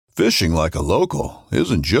Fishing like a local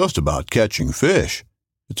isn't just about catching fish.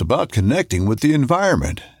 It's about connecting with the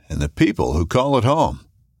environment and the people who call it home.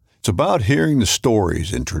 It's about hearing the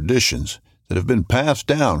stories and traditions that have been passed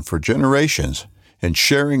down for generations and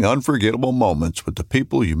sharing unforgettable moments with the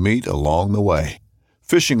people you meet along the way.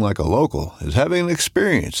 Fishing like a local is having an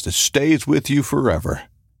experience that stays with you forever.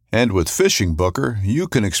 And with Fishing Booker, you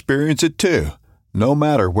can experience it too, no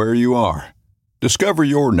matter where you are. Discover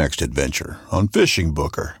your next adventure on Fishing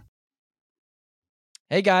Booker.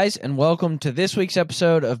 Hey guys, and welcome to this week's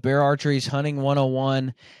episode of Bear Archery's Hunting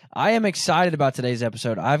 101. I am excited about today's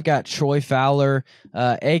episode. I've got Troy Fowler,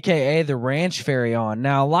 a.k.a. the Ranch Fairy on.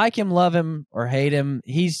 Now, like him, love him, or hate him,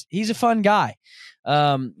 he's a fun guy.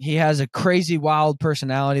 He has a crazy, wild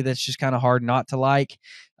personality that's just kind of hard not to like.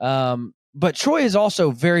 But Troy is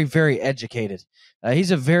also very, very educated.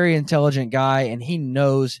 He's a very intelligent guy, and he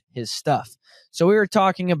knows his stuff. So we were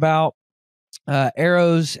talking about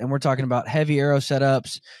arrows, and we're talking about heavy arrow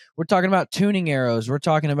setups. We're talking about tuning arrows. We're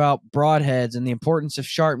talking about broadheads and the importance of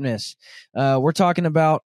sharpness. We're talking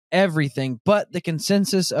about everything, but the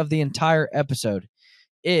consensus of the entire episode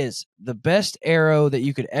is the best arrow that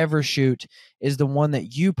you could ever shoot is the one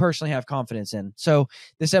that you personally have confidence in. So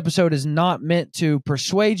this episode is not meant to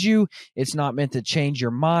persuade you. It's not meant to change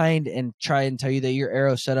your mind and try and tell you that your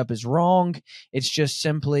arrow setup is wrong. It's just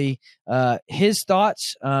simply his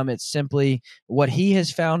thoughts. It's simply what he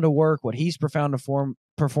has found to work, what he's found to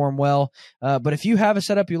perform well. But if you have a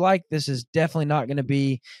setup you like, this is definitely not going to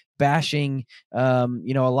be bashing, a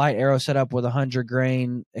light arrow setup with 100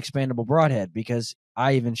 grain expandable broadhead, because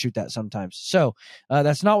I even shoot that sometimes. So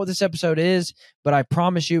that's not what this episode is, but I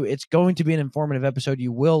promise you it's going to be an informative episode.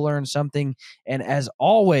 You will learn something. And as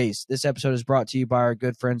always, this episode is brought to you by our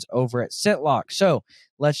good friends over at ScentLok. So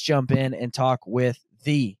let's jump in and talk with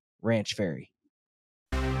the Ranch Fairy.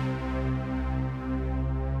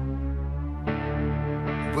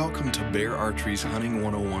 Welcome to Bear Archery's Hunting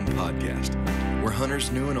 101 podcast, where hunters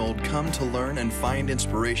new and old come to learn and find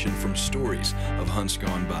inspiration from stories of hunts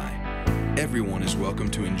gone by. Everyone is welcome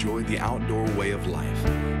to enjoy the outdoor way of life,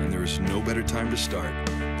 and there is no better time to start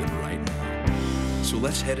than right now. So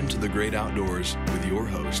let's head into the great outdoors with your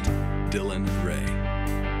host, Dylan Ray.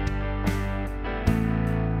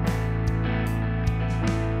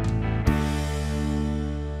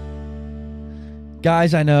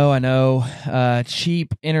 Guys, I know,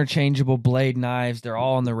 cheap interchangeable blade knives, they're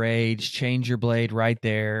all on the rage. Change your blade right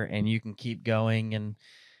there and you can keep going, and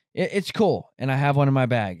it's cool. And I have one in my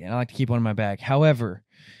bag, and I like to keep one in my bag. However,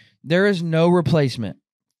 there is no replacement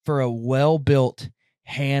for a well-built,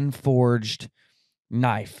 hand-forged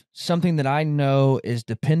knife. Something that I know is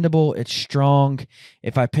dependable, it's strong.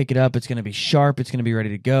 If I pick it up, it's going to be sharp, it's going to be ready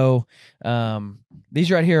to go.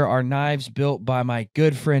 These right here are knives built by my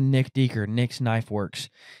good friend Nick Deeker, Nick's Knife Works.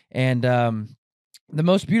 And the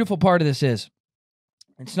most beautiful part of this is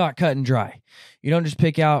it's not cut and dry. You don't just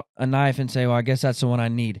pick out a knife and say, well, I guess that's the one I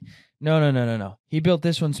need. No. He built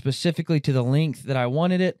this one specifically to the length that I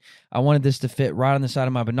wanted it. I wanted this to fit right on the side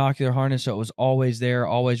of my binocular harness, so it was always there,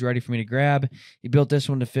 always ready for me to grab. He built this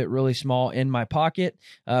one to fit really small in my pocket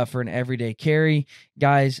for an everyday carry.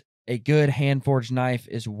 Guys, a good hand-forged knife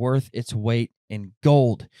is worth its weight in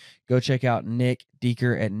gold. Go check out Nick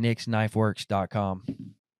Deeker at nicksknifeworks.com.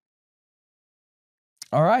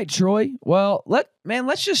 All right, Troy. Well,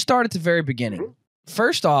 let's just start at the very beginning.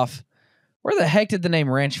 First off, where the heck did the name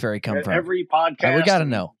Ranch Fairy come from? Every podcast, we got to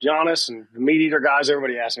know. Jonas and the Meat Eater guys,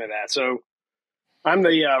 everybody asks me that. So I'm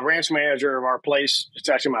the ranch manager of our place. It's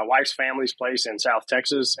actually my wife's family's place in South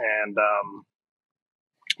Texas. And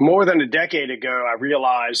more than a decade ago, I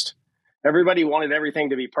realized everybody wanted everything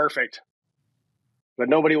to be perfect, but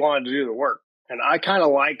nobody wanted to do the work. And I kind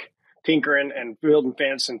of like tinkering and building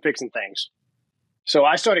fence and fixing things. So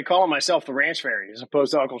I started calling myself the Ranch Fairy as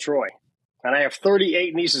opposed to Uncle Troy. And I have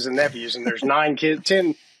 38 nieces and nephews, and there's 9 kids,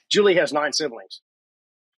 10. Julie has 9 siblings.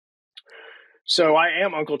 So I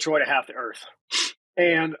am Uncle Troy to half the earth.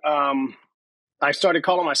 And I started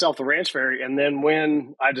calling myself the Ranch Fairy. And then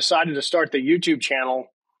when I decided to start the YouTube channel,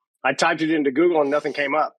 I typed it into Google and nothing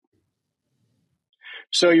came up.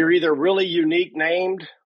 So you're either really unique named,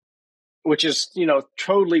 which is,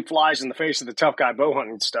 totally flies in the face of the tough guy bow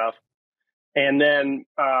hunting stuff. And then,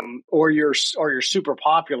 or you're super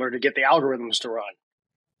popular to get the algorithms to run.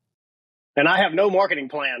 And I have no marketing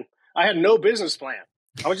plan. I had no business plan.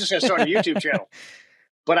 I was just going to start a YouTube channel.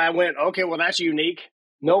 But I went, okay, well, that's unique.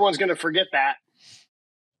 No one's going to forget that.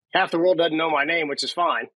 Half the world doesn't know my name, which is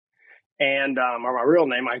fine. And, or my real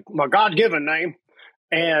name, my God-given name.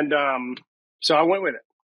 And, so I went with it.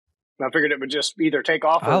 I figured it would just either take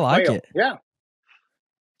off or I like fail. it. Yeah.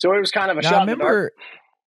 So it was kind of a shot in the dark.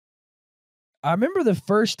 I remember the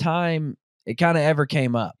first time it kind of ever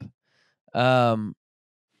came up.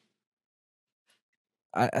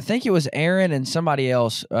 I think it was Aaron and somebody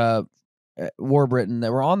else, Warbriton,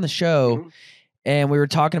 that were on the show, Mhm. and we were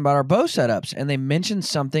talking about our bow setups, and they mentioned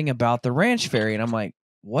something about the Ranch Fairy, and I'm like,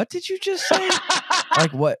 "What did you just say?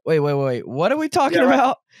 Like what? Wait, what are we talking Yeah,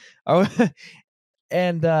 right. about?"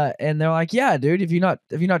 And they're like, "Yeah, dude, have you not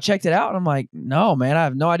checked it out?" And I'm like, "No, man, I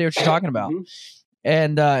have no idea what you're talking about." Mhm.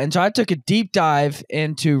 And so I took a deep dive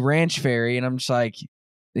into Ranch Fairy, and I'm just like,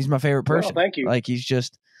 he's my favorite Well, person. thank you. Like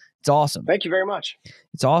it's awesome. Thank you very much.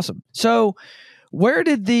 It's awesome. So what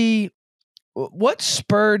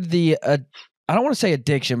spurred the, I don't want to say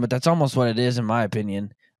addiction, but that's almost what it is in my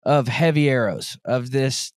opinion, of heavy arrows, of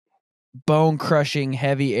this bone crushing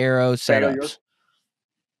heavy arrow setups? Failures.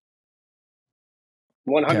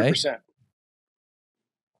 100%.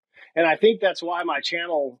 And I think that's why my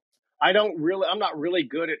channel, I'm not really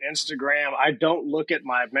good at Instagram. I don't look at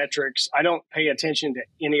my metrics. I don't pay attention to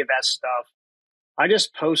any of that stuff. I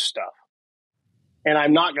just post stuff, and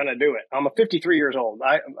I'm not going to do it. I'm 53 years old.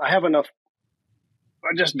 I have enough.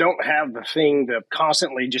 I just don't have the thing to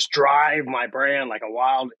constantly just drive my brand like a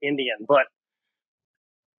wild Indian. But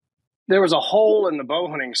there was a hole in the bow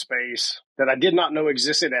hunting space that I did not know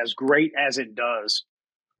existed as great as it does,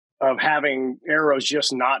 of having arrows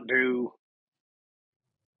just not do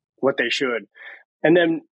what they should. And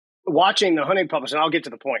then watching the hunting public, and I'll get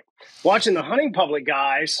to the point, watching the hunting public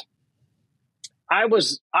guys,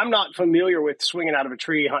 I'm not familiar with swinging out of a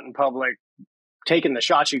tree, hunting public, taking the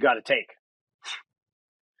shots you got to take.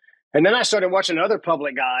 And then I started watching other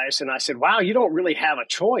public guys, and I said, wow, you don't really have a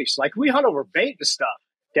choice. Like, we hunt over bait and stuff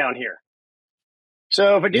down here.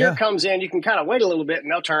 So if a deer comes in, you can kind of wait a little bit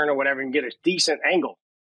and they'll turn or whatever and get a decent angle.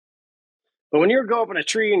 But when you go up in a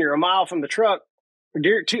tree and you're a mile from the truck,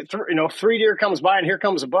 three deer comes by and here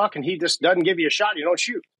comes a buck and he just doesn't give you a shot, you don't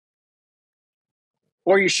shoot.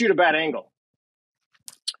 Or you shoot a bad angle.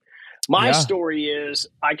 My story is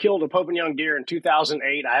I killed a Pope and Young deer in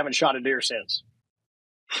 2008. I haven't shot a deer since.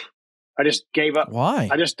 I just gave up. Why?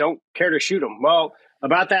 I just don't care to shoot them. Well,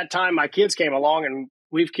 about that time, my kids came along and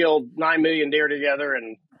we've killed 9 million deer together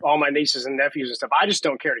and all my nieces and nephews and stuff. I just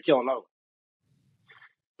don't care to kill another.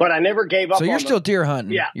 But I never gave up. So you're still deer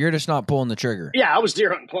hunting. Yeah. You're just not pulling the trigger. Yeah, I was deer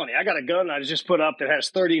hunting plenty. I got a gun I just put up that has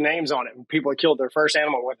 30 names on it. And people have killed their first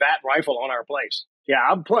animal with that rifle on our place. Yeah,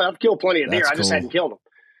 I've killed plenty of deer. That's I just cool. hadn't killed them.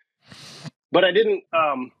 But I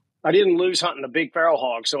didn't lose hunting the big feral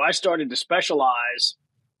hog. So I started to specialize,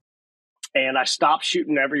 and I stopped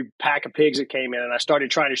shooting every pack of pigs that came in, and I started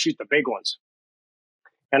trying to shoot the big ones.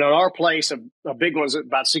 And on our place, a big one's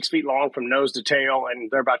about 6 feet long from nose to tail, and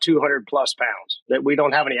they're about 200 plus pounds. That we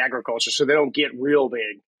don't have any agriculture, so they don't get real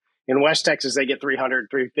big. In West Texas, they get 300,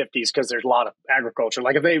 350s because there's a lot of agriculture.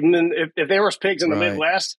 Like if there was pigs in the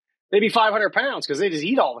Midwest, they'd be 500 pounds because they just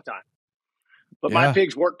eat all the time. But my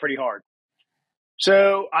pigs work pretty hard.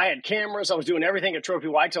 So I had cameras. I was doing everything a trophy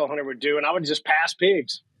whitetail hunter would do, and I would just pass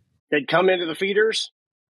pigs. They'd come into the feeders,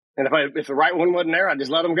 and if the right one wasn't there, I'd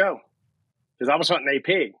just let them go. Because I was hunting a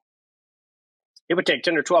pig. It would take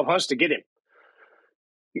 10 or 12 hunts to get him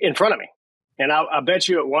in front of me. And I bet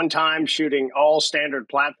you at one time, shooting all standard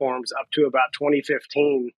platforms up to about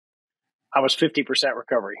 2015, I was 50%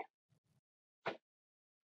 recovery.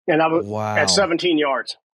 And I was at 17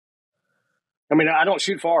 yards. I mean, I don't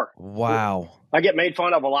shoot far. Wow. I get made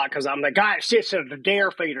fun of a lot because I'm the guy that sits at the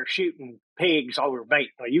dare feeder shooting pigs over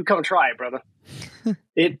bait. Well, you come try it, brother.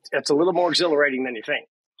 It's a little more exhilarating than you think.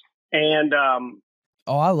 And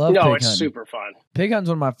I love pig hunting. It's super fun. Pig hunting's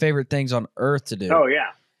one of my favorite things on earth to do. Oh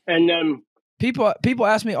yeah. And people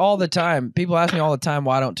ask me all the time. Why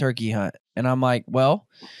I don't turkey hunt, and I'm like, well,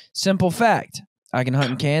 simple fact: I can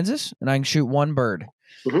hunt in Kansas and I can shoot one bird,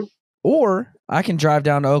 or I can drive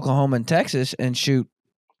down to Oklahoma and Texas and shoot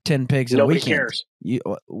 10 pigs in a weekend. Nobody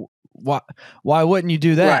cares. Why wouldn't you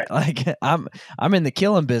do that? Right. Like I'm in the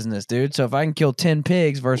killing business, dude. So if I can kill 10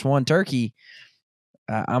 pigs versus one turkey,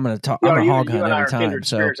 I'm gonna hog hunt every time.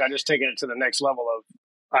 So I just taken it to the next level of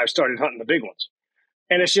I started hunting the big ones,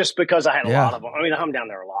 and it's just because I had a lot of them. I mean, I'm down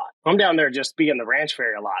there a lot. I'm down there just being the ranch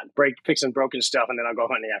fairy a lot, fixing broken stuff, and then I'll go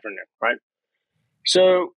hunt in the afternoon, right?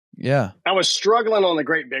 So I was struggling on the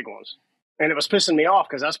great big ones, and it was pissing me off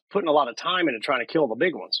because I was putting a lot of time into trying to kill the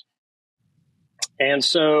big ones, and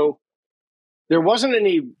so there wasn't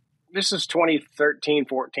any. This is 2013,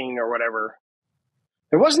 14, or whatever.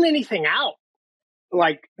 There wasn't anything out.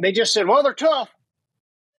 Like, they just said, well, they're tough.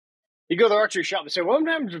 You go to the archery shop and say, well,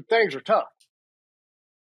 sometimes things are tough.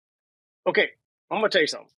 Okay, I'm going to tell you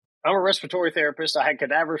something. I'm a respiratory therapist. I had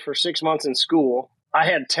cadavers for 6 months in school. I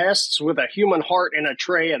had tests with a human heart in a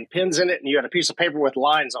tray and pins in it, and you had a piece of paper with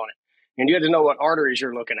lines on it, and you had to know what arteries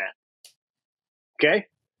you're looking at. Okay?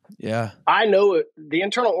 Yeah. I know it. The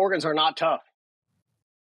internal organs are not tough.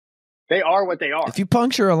 They are what they are. If you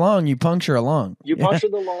puncture a lung, you puncture a lung. You puncture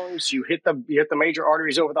the lungs, you hit the major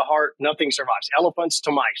arteries over the heart, nothing survives. Elephants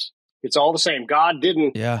to mice. It's all the same. God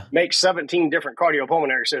didn't make 17 different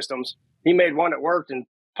cardiopulmonary systems. He made one that worked and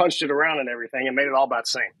punched it around and everything and made it all about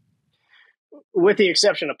the same. With the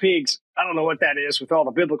exception of pigs, I don't know what that is with all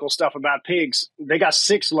the biblical stuff about pigs. They got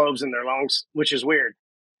 6 lobes in their lungs, which is weird.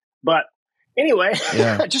 But anyway,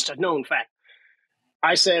 just a known fact.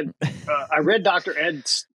 I said, I read Dr. Ed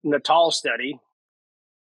Natal study,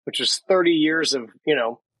 which was 30 years of,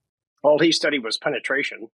 all he studied was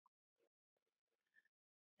penetration.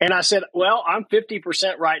 And I said, well, I'm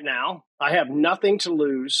 50% right now. I have nothing to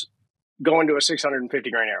lose going to a 650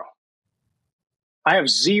 grain arrow. I have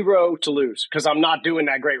 0 to lose because I'm not doing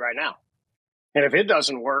that great right now. And if it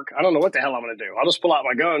doesn't work, I don't know what the hell I'm going to do. I'll just pull out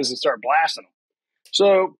my guns and start blasting them.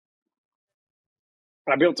 So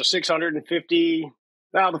I built a 650.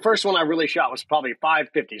 Now, the first one I really shot was probably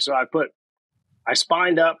 550. So I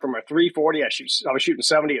spined up from a 340. I was shooting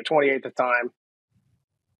 70 at 28 at the time.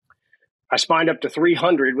 I spined up to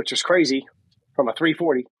 300, which is crazy, from a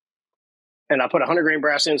 340. And I put a 100 grain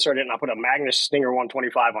brass insert in, and I put a Magnus Stinger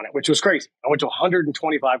 125 on it, which was crazy. I went to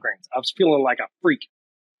 125 grains. I was feeling like a freak.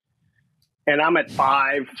 And I'm at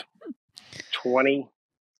 520,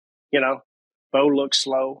 bow looks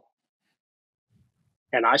slow.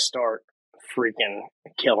 And I start freaking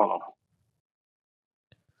killing them.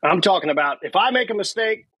 I'm talking about if I make a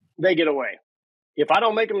mistake, they get away. If I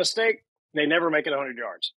don't make a mistake, they never make it 100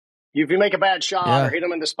 yards. If you make a bad shot or hit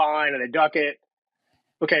them in the spine and they duck it,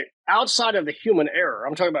 okay, outside of the human error,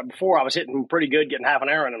 I'm talking about before I was hitting them pretty good, getting half an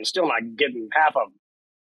arrow, and I'm still not getting half of them.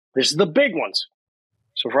 This is the big ones.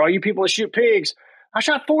 So for all you people that shoot pigs, I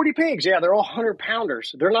shot 40 pigs. Yeah, they're all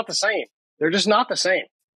 100-pounders. They're not the same. They're just not the same.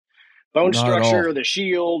 Bone structure, the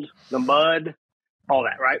shield, the mud, all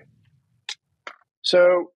that, right?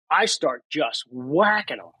 So I start just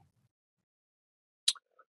whacking them.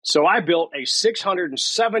 So I built a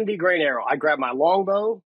 670 grain arrow. I grabbed my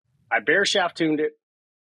longbow. I bare shaft tuned it.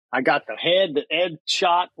 I got the head that Ed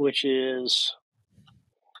shot, this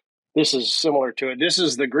is similar to it. This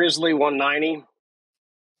is the Grizzly 190.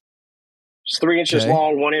 It's 3 inches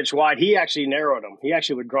long, 1 inch wide. He actually narrowed them. He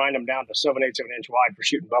actually would grind them down to 7/8 of an inch wide for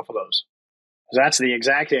shooting buffaloes. That's the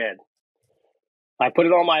exact head. I put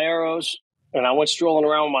it on my arrows, and I went strolling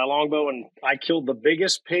around with my longbow, and I killed the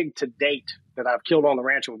biggest pig to date that I've killed on the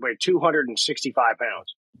ranch. It weighed 265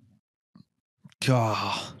 pounds.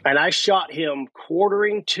 God. And I shot him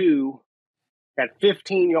quartering to at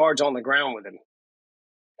 15 yards on the ground with him.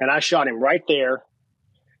 And I shot him right there,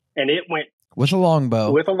 and it went with a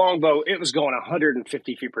longbow. With a longbow, it was going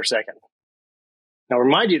 150 feet per second. Now,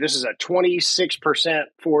 remind you, this is a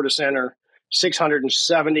 26% forward to center,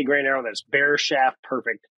 670 grain arrow that's bare shaft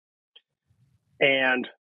perfect. And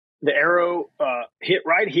the arrow hit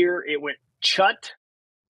right here. It went chut,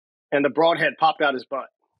 and the broadhead popped out his butt.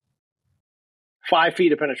 5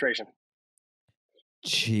 feet of penetration.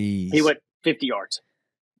 Jeez. He went 50 yards.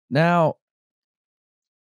 Now,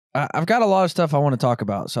 I've got a lot of stuff I want to talk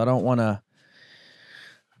about, so I don't want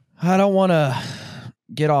to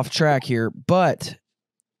get off track here, but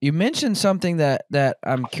you mentioned something that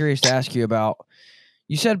I'm curious to ask you about.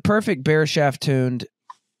 You said perfect bare shaft tuned.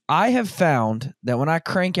 I have found that when I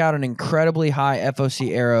crank out an incredibly high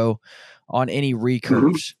FOC arrow on any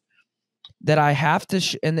recurves, that I have to,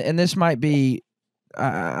 and this might be,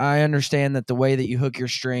 I understand that the way that you hook your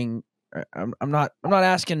string, I'm not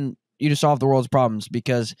asking you to solve the world's problems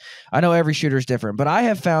because I know every shooter is different, but I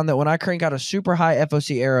have found that when I crank out a super high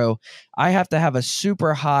FOC arrow, I have to have a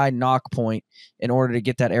super high knock point in order to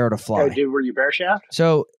get that arrow to fly. Oh, dude, were you bare shaft?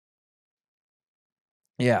 So,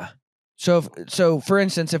 yeah. So for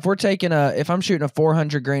instance, if I'm shooting a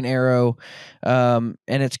 400 grain arrow, and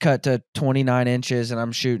it's cut to 29 inches and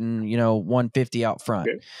I'm shooting, 150 out front,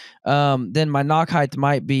 then my knock height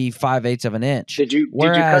might be 5/8 of an inch. Did you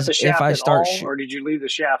cut the shaft at all, or did you leave the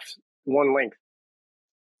shaft one length?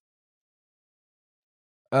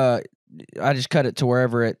 I just cut it to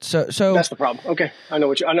wherever it. So that's the problem. Okay, I know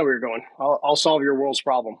where you're going. I'll solve your world's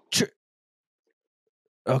problem.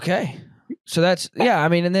 Okay. So that's, yeah, I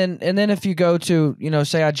mean, and then if you go to,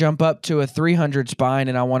 say I jump up to a 300 spine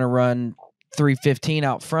and I want to run 315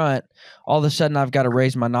 out front, all of a sudden I've got to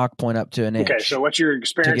raise my knock point up to an inch. Okay, so what you're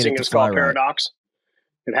experiencing is called paradox.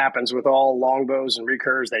 It happens with all longbows and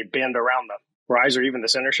recurves. They bend around the riser, even the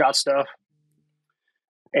center shot stuff.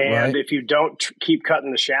 And if you don't keep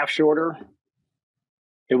cutting the shaft shorter,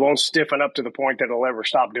 It won't stiffen up to the point that it'll ever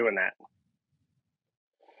stop doing that.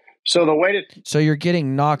 So the way to So you're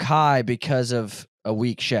getting knock high because of a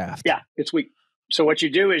weak shaft. yeah, it's weak. So what you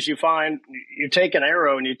do is you take an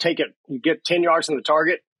arrow and you get 10 yards from the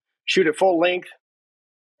target, shoot it full length,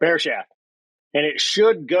 bare shaft, and it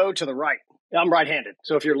should go to the right. I'm right-handed.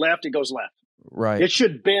 So if you're left, it goes left. Right. It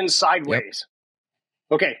should bend sideways.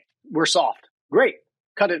 Yep. Okay, we're soft. Great.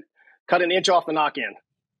 Cut an inch off the knock end.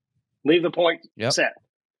 Leave the point set.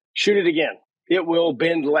 Shoot it again. It will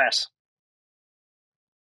bend less.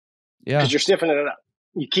 Yeah. Because you're stiffening it up.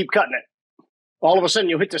 You keep cutting it. All of a sudden,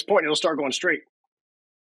 you'll hit this point and it'll start going straight.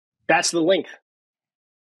 That's the length.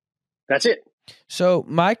 That's it. So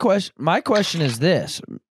my question is this.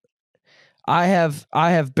 I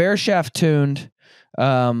have bare shaft tuned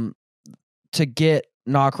to get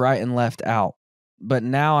knock right and left out, but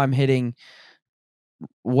now I'm hitting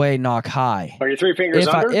way knock high. Are your 3 fingers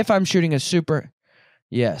under? If I'm shooting a super,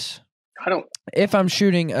 yes. If I'm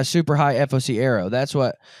shooting a super high FOC arrow, that's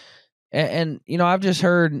what. And you know, I've just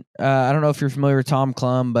heard. I don't know if you're familiar with Tom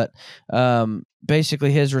Clum, but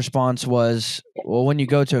basically his response was, well, when you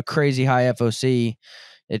go to a crazy high FOC,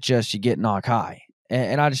 it just you get knock high.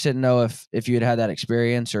 And I just didn't know if you had that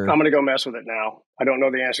experience or. I'm going to go mess with it now. I don't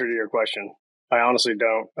know the answer to your question. I honestly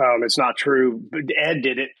don't. It's not true. But Ed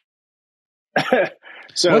did it.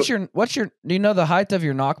 So what's your? Do you know the height of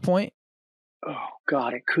your knock point? Oh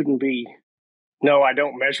God, it couldn't be. No, I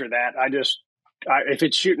don't measure that. If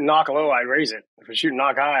it's shooting knock low, I raise it. If it's shooting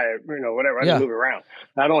knock high, whatever, I just move it around.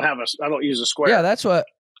 I don't use a square. Yeah, that's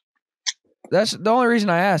the only reason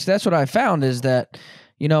I asked. That's what I found is that,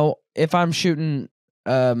 if I'm shooting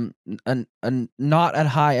a not a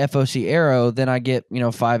high FOC arrow, then I get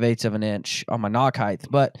 5/8 of an inch on my knock height.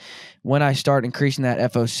 But when I start increasing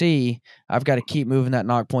that FOC, I've got to keep moving that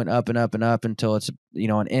knock point up and up and up until it's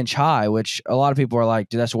an inch high, which a lot of people are like,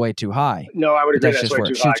 dude, that's way too high. No, I would agree that's just way where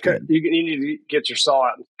too it high. shoots good. You need to get your saw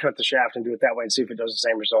out and cut the shaft and do it that way and see if it does the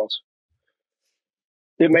same results.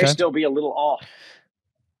 It may still be a little off.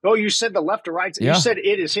 Oh, you said the left to right. Yeah. You said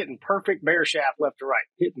it is hitting perfect bare shaft left to right,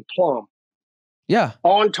 hitting plumb. Yeah.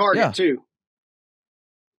 On target too.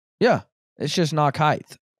 Yeah. It's just knock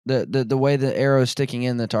height. The way the arrow is sticking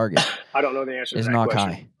in the target. I don't know the answer to is that knock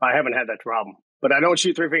question. high. I haven't had that problem. But I don't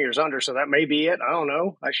shoot 3 fingers under, so that may be it. I don't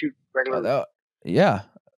know. I shoot regular. Yeah.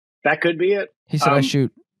 That could be it. He said I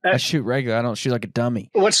shoot regular. I don't shoot like a dummy.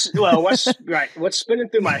 What's right? What's spinning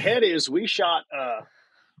through my head is we shot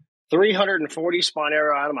 340 spawn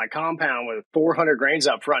arrow out of my compound with 400 grains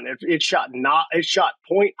up front. It shot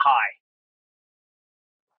point high.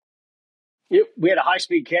 We had a high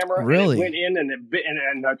speed camera. Really? And it went in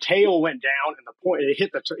and the tail went down and the point it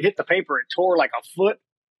hit the paper. It tore like a foot,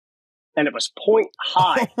 and it was point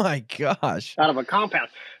high. Oh my gosh! Out of a compound.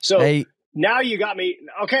 So now you got me.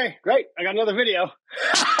 Okay, great. I got another video.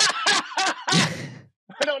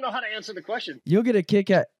 I don't know how to answer the question. You'll get a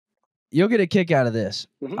kick out of this.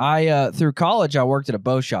 Mm-hmm. I through college I worked at a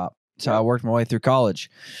bow shop, so I worked my way through college.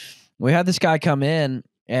 We had this guy come in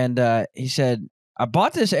and he said, I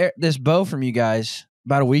bought this bow from you guys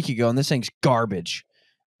about a week ago, and this thing's garbage.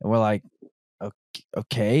 And we're like,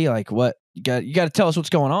 okay, like what? You got to tell us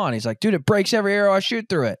what's going on. He's like, dude, it breaks every arrow I shoot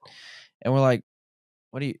through it. And we're like,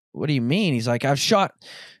 what do you mean? He's like, I've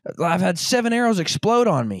had 7 arrows explode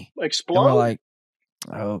on me. Explode? And we're like,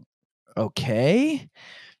 oh, okay.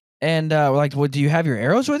 And we're like, well, do you have your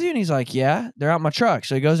arrows with you? And he's like, yeah, they're out in my truck.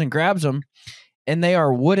 So he goes and grabs them, and they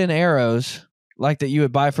are wooden arrows. Like that you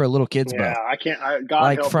would buy for a little kid's bow. Yeah, I can't. God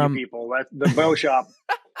like help you people. The bow shop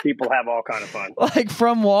people have all kind of fun. Like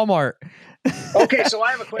from Walmart. Okay, so I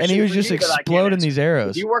have a question. And he was just exploding these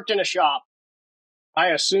arrows. If you worked in a shop, I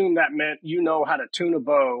assume that meant you know how to tune a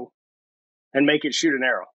bow and make it shoot an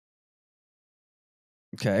arrow.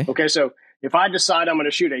 Okay. Okay, so if I decide I'm going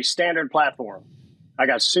to shoot a standard platform, I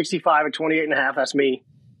got 65 and 28.5. That's me.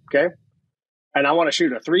 Okay, and I want to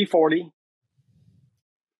shoot a 340.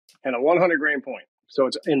 And a 100 grain point. So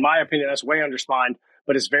it's, in my opinion, that's way underspined,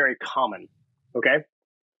 but it's very common. Okay.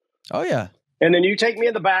 Oh yeah. And then you take me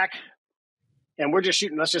in the back and we're just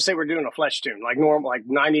shooting. Let's just say we're doing a fletch tune, like normal, like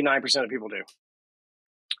 99% of people do.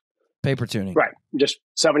 Paper tuning. Right. Just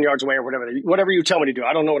 7 yards away or whatever you tell me to do.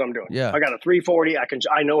 I don't know what I'm doing. Yeah. I got a 340.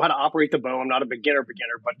 I know how to operate the bow. I'm not a beginner,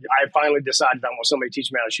 but I finally decided I want somebody to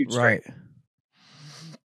teach me how to shoot straight.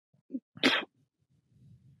 Right.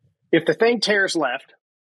 If the thing tears left,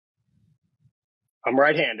 I'm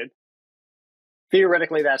right-handed.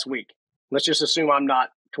 Theoretically, that's weak. Let's just assume I'm not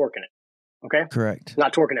torquing it. Okay? Correct.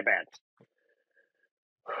 Not torquing it bad.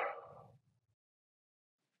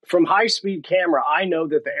 From high-speed camera, I know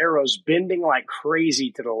that the arrow's bending like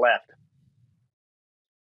crazy to the left.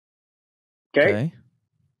 Okay.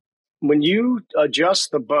 When you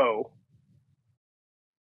adjust the bow,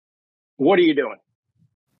 what are you doing?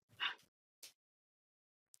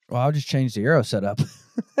 Well, I'll just change the arrow setup.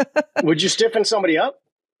 Would you stiffen somebody up?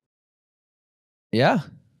 Yeah.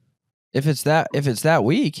 If it's that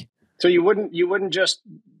weak. So you wouldn't just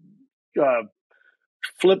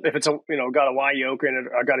flip if it's got a Y yoke in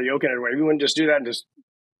it or got a yoke in it or whatever. You wouldn't just do that and just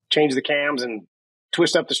change the cams and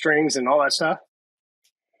twist up the strings and all that stuff.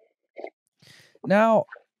 Now,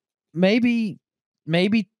 maybe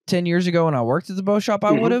 10 years ago when I worked at the bow shop,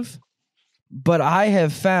 I would have. But I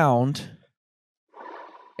have found,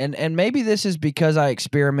 and maybe this is because I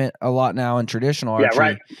experiment a lot now in traditional archery. Yeah,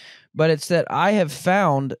 right. But it's that I have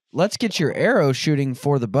found, let's get your arrow shooting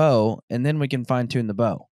for the bow, and then we can fine tune the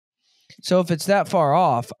bow. So if it's that far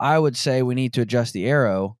off, I would say we need to adjust the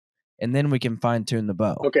arrow, and then we can fine tune the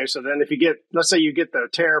bow. Okay, so then let's say you get the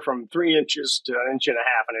tear from 3 inches to 1.5 inches,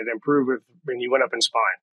 and it improved when you went up in spine.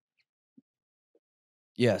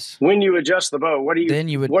 Yes. When you adjust the bow, what are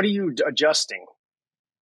you adjusting?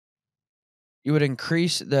 You would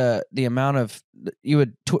increase the amount of, you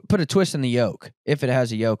would put a twist in the yoke if it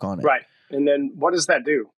has a yoke on it. Right. And then what does that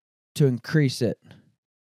do? To increase it.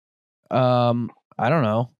 I don't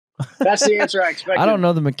know. That's the answer I expected. I don't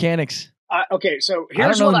know the mechanics. Okay, so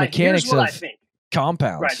here's what I think.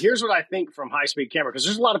 Compounds. Right, here's what I think from high-speed camera, because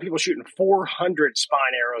there's a lot of people shooting 400 spine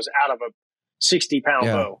arrows out of a 60-pound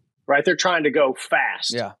bow, right? They're trying to go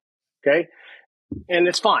fast. Yeah. Okay? And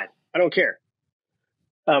it's fine. I don't care.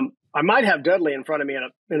 I might have Dudley in front of me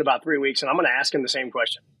in about 3 weeks, and I'm going to ask him the same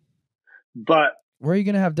question. But where are you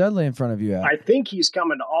going to have Dudley in front of you at? I think he's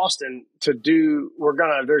coming to Austin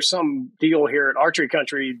there's some deal here at Archery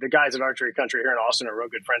Country. The guys at Archery Country here in Austin are real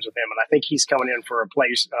good friends with him. And I think he's coming in for a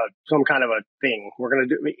place, some kind of a thing. We're going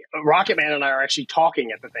to do, Rocket Man and I are actually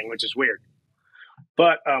talking at the thing, which is weird.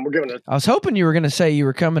 But we're giving it. I was hoping you were going to say you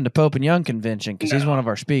were coming to Pope and Young convention because he's one of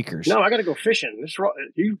our speakers. No, I got to go fishing.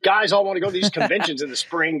 You guys all want to go to these conventions in the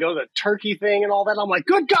spring, go to the turkey thing and all that. I'm like,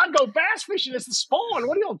 good God, go bass fishing. It's the spawn.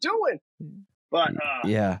 What are y'all doing? But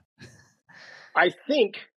yeah, I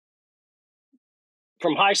think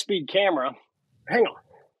from high-speed camera, hang on.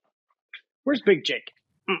 Where's Big Jake?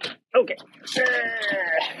 Okay.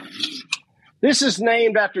 This is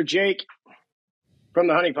named after Jake from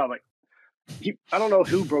the hunting public. I don't know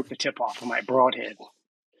who broke the tip off of my broadhead.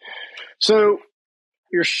 So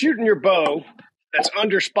you're shooting your bow that's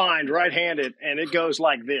underspined right-handed, and it goes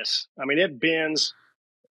like this. I mean, it bends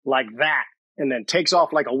like that and then takes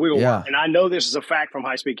off like a wheel. Yeah. And I know this is a fact from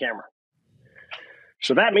high-speed camera.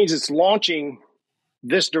 So that means it's launching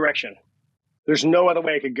this direction. There's no other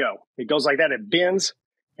way it could go. It goes like that. It bends,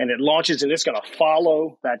 and it launches, and it's going to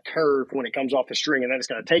follow that curve when it comes off the string, and then it's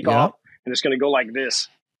going to take off, and it's going to go like this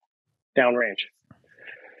downrange.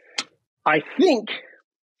 I think,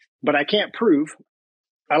 but I can't prove.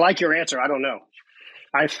 I like your answer. I don't know.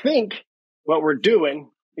 I think what we're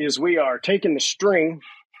doing is we are taking the string.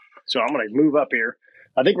 So I'm going to move up here.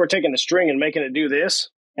 I think we're taking the string and making it do this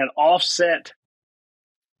and offset.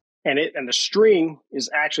 And the string is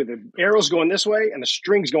actually, the arrow's going this way and the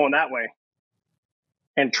string's going that way.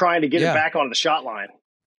 And trying to get it back onto the shot line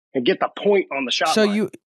and get the point on the shot line.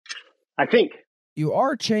 I think. You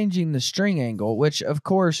are changing the string angle, which of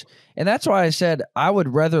course, and that's why I said I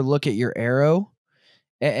would rather look at your arrow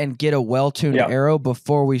and get a well-tuned arrow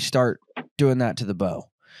before we start doing that to the bow.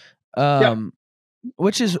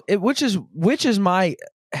 Which is my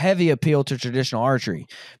heavy appeal to traditional archery,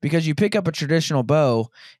 because you pick up a traditional bow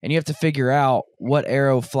and you have to figure out what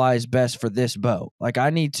arrow flies best for this bow. Like, I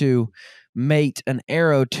need to mate an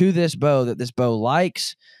arrow to this bow that this bow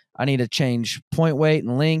likes. I need to change point weight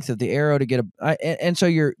and length of the arrow to get and so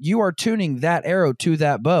you are tuning that arrow to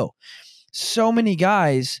that bow. So many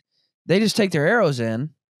guys, they just take their arrows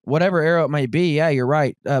in, whatever arrow it may be. Yeah, you're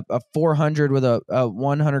right. A 400 with a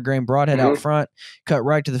 100 grain broadhead out front, cut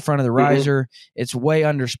right to the front of the riser. It's way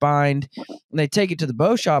underspined. And they take it to the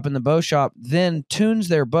bow shop, and the bow shop then tunes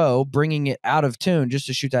their bow, bringing it out of tune just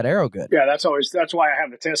to shoot that arrow good. Yeah, that's why I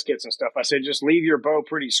have the test kits and stuff. I said just leave your bow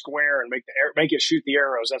pretty square and make it shoot the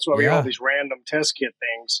arrows. That's why we have all these random test kit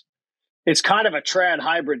things. It's kind of a trad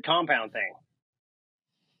hybrid compound thing.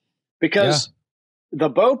 Because the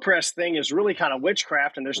bow press thing is really kind of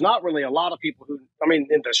witchcraft, and there's not really a lot of people who, I mean,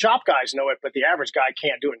 the shop guys know it, but the average guy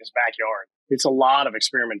can't do it in his backyard. It's a lot of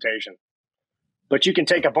experimentation. But you can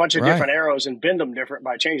take a bunch of different arrows and bend them different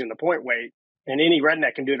by changing the point weight, and any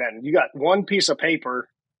redneck can do that. And you got one piece of paper,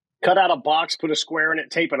 cut out a box, put a square in it,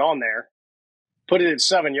 tape it on there, put it at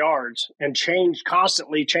 7 yards, and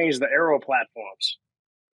constantly change the arrow platforms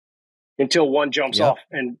until one jumps off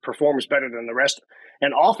and performs better than the rest.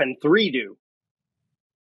 And often 3 do.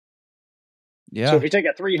 Yeah. So if you take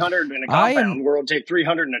a 300 in a compound, where it'll take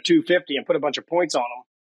 300 and a 250 and put a bunch of points on them,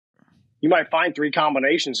 you might find 3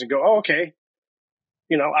 combinations and go, oh, okay,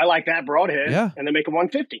 I like that broadhead, and then make a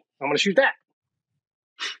 150. I'm going to shoot that.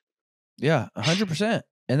 Yeah, 100%.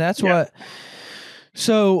 And that's what.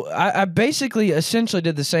 So I basically essentially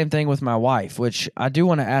did the same thing with my wife, which I do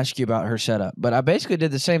want to ask you about her setup. But I basically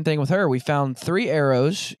did the same thing with her. We found 3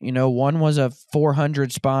 arrows. One was a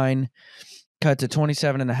 400 spine cut to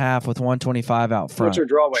 27.5 with 125 out front. What's her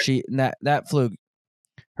draw weight? That flew.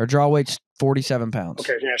 Her draw weight's 47 pounds.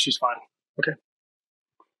 Okay, yeah, she's fine. Okay.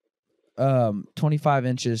 25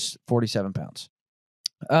 inches, 47 pounds.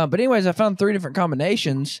 But anyways, I found 3 different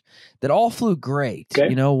combinations that all flew great.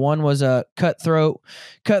 Okay. One was a cutthroat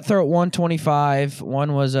 125.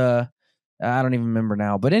 One was I don't even remember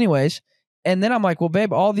now. But anyways, and then I'm like, well,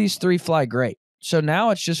 babe, all these 3 fly great. So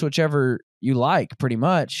now it's just whichever you like, pretty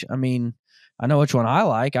much. I mean, I know which one I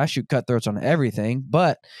like. I shoot cutthroats on everything,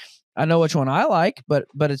 but I know which one I like. But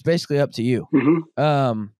it's basically up to you.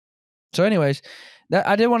 Mm-hmm. So anyways,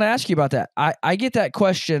 I did want to ask you about that. I get that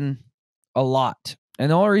question a lot. And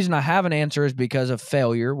the only reason I have an answer is because of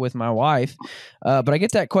failure with my wife. But I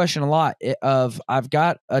get that question a lot of I've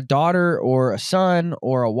got a daughter or a son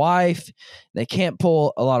or a wife. They can't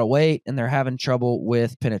pull a lot of weight and they're having trouble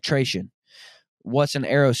with penetration. What's an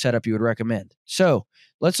arrow setup you would recommend? So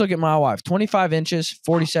let's look at my wife. 25 inches,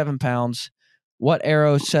 47 pounds. What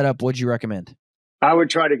arrow setup would you recommend? I would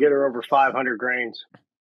try to get her over 500 grains.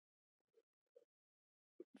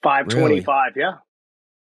 525, really? Yeah.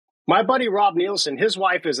 My buddy Rob Nielsen, his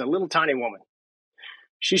wife is a little tiny woman.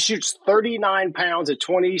 She shoots 39 pounds at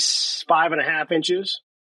 25.5 inches.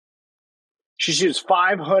 She shoots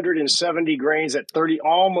 570 grains at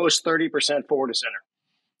almost 30% forward to center.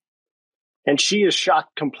 And she is shot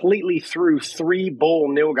completely through 3 bull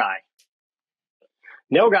nilgai.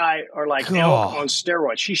 Nilgai are like elk on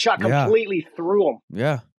steroids. She shot completely through them.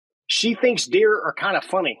 Yeah. She thinks deer are kind of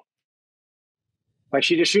funny. Like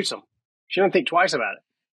she just shoots them. She doesn't think twice about it.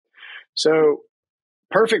 So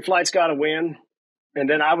perfect flight's got to win. And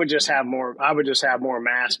then I would just have more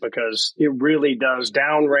mass because it really does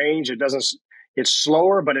downrange. It's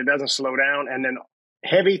slower, but it doesn't slow down. And then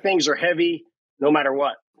heavy things are heavy no matter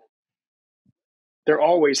what. They're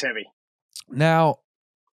always heavy. Now,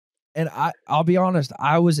 and I'll be honest,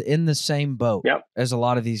 I was in the same boat as a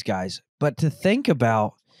lot of these guys. But to think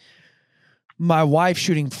about my wife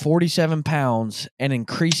shooting 47 pounds and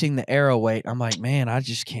increasing the arrow weight, I'm like, man, I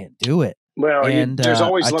just can't do it. Well, there's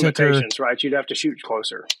always limitations, right? You'd have to shoot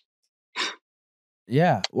closer.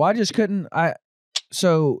 Yeah. Well, I just couldn't.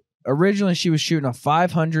 So originally she was shooting a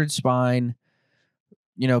 500 spine,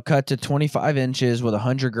 cut to 25 inches with a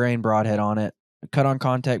 100 grain broadhead on it, cut on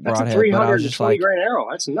contact broadhead. That's a 320 grain arrow.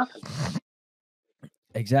 That's nothing.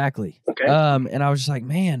 Exactly. Okay. And I was just like,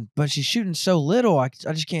 man, but she's shooting so little, I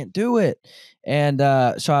just can't do it. And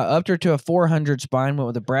so I upped her to a 400 spine, went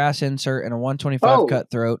with a brass insert and a 125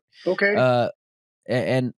 cutthroat. Okay.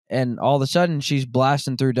 And all of a sudden she's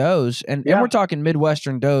blasting through does, and we're talking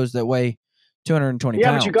Midwestern does that weigh 220 pounds.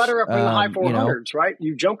 Yeah, but you got her up in the high 400s, right?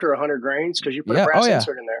 You jumped her 100 grains because you put a brass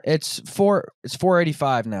insert in there. It's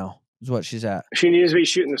 485 now is what she's at. She needs to be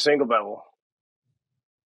shooting the single bevel.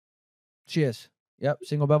 She is. Yep,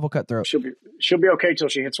 single bevel cutthroat. She'll be okay till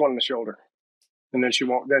she hits one in the shoulder, and then she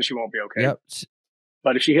won't be okay. Yep.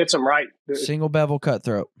 But if she hits them right, single bevel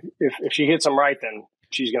cutthroat. If she hits them right, then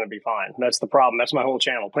she's going to be fine. That's the problem. That's my whole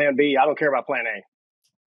channel. Plan B. I don't care about Plan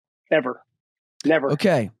A. Ever, never.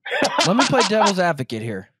 Okay. Let me play devil's advocate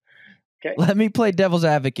here. Okay. Let me play devil's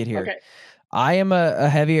advocate here. Okay. I am a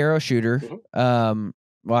heavy arrow shooter. Mm-hmm.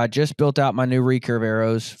 Well, I just built out my new recurve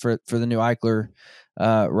arrows for the new Eichler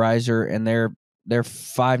riser, and they're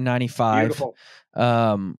 595. Beautiful.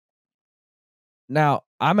 Now,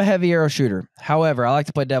 I'm a heavy arrow shooter. However, I like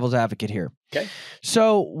to play devil's advocate here. Okay.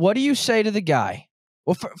 So what do you say to the guy?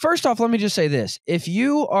 Well, first off, let me just say this. If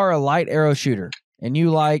you are a light arrow shooter and you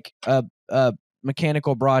like a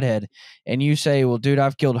mechanical broadhead and you say, well, dude,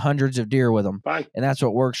 I've killed hundreds of deer with them, fine, and that's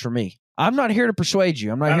what works for me. I'm not here to persuade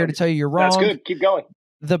you. I'm not here to tell you you're wrong. That's good. Keep going.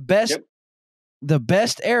 The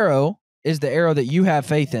best arrow is the arrow that you have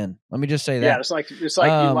faith in. Let me just say that. Yeah, it's like you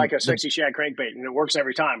like a sexy shad crankbait, and it works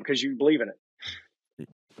every time because you believe in it.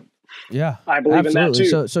 Yeah, I believe in that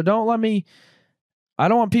too. So don't let me. I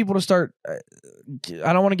don't want people to start. I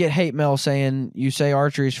don't want to get hate mail saying you say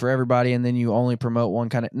archery is for everybody and then you only promote one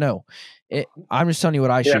kind of. No, I'm just telling you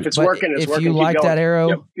what I shoot. If it's working, it's working. If you like that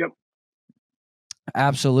arrow, yep.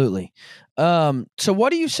 Absolutely. So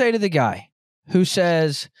what do you say to the guy who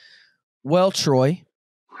says, "Well, Troy,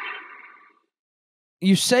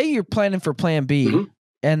 you say you're planning for Plan B,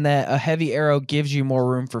 and that a heavy arrow gives you more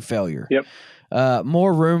room for failure. Yep.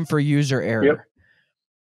 More room for user error. Yep.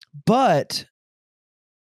 But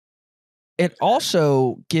it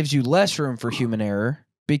also gives you less room for human error,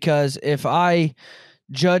 because if I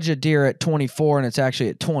judge a deer at 24 and it's actually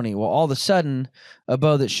at 20, well, all of a sudden a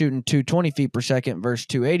bow that's shooting 220 feet per second versus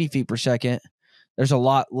 280 feet per second, there's a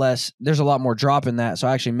lot more drop in that. So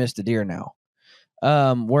I actually missed the deer now.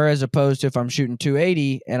 Whereas opposed to if I'm shooting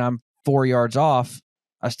 280 and I'm 4 yards off,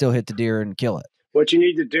 I still hit the deer and kill it. What you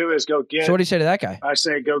need to do is go get. So what do you say to that guy? I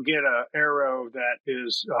say go get an arrow that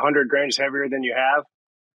is 100 grains heavier than you have,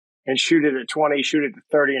 and shoot it at 20, shoot it at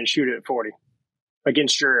 30, and shoot it at 40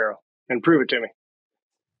 against your arrow, and prove it to me.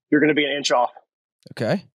 You're going to be an inch off.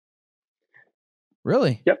 Okay.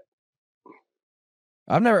 Really? Yep.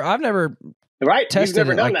 I've never right. tested You've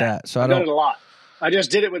never it done like that. So I've I don't. done it a lot. I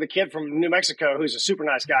just did it with a kid from New Mexico who's a super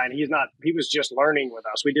nice guy, and he was just learning with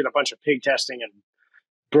us. We did a bunch of pig testing and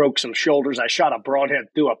broke some shoulders. I shot a broadhead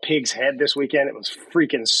through a pig's head this weekend. It was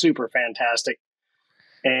freaking super fantastic.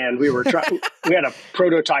 And we were we had a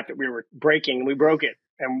prototype that we were breaking, and we broke it.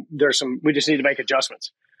 And we just need to make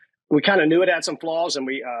adjustments. We kind of knew it had some flaws, and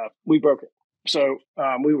we broke it. So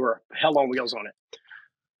we were hell on wheels on it.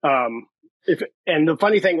 And the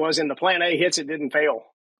funny thing was, in the Plan A hits, it didn't fail.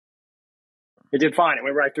 It did fine. It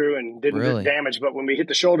went right through and didn't do damage. But when we hit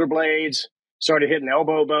the shoulder blades, started hitting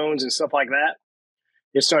elbow bones and stuff like that,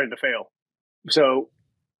 it started to fail. So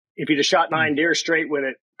if you'd have shot 9 deer straight with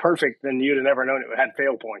it perfect, then you'd have never known it had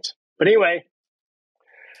fail points. But anyway,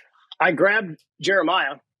 I grabbed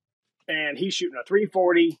Jeremiah, and he's shooting a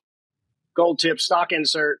 340 gold tip stock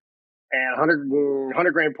insert and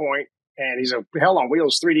 100 grain point. And he's a hell on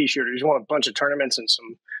wheels 3D shooter. He's won a bunch of tournaments and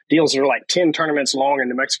some deals that are like 10 tournaments long in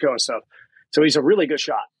New Mexico and stuff. So he's a really good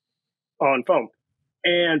shot on foam.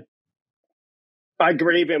 And I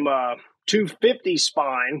gave him a 250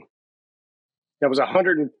 spine that was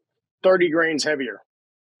 130 grains heavier.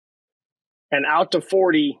 And out to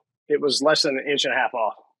 40, it was less than an inch and a half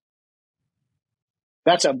off.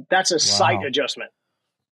 That's a sight adjustment.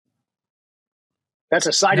 That's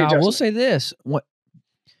a sight adjustment. I will say this.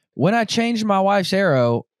 When I changed my wife's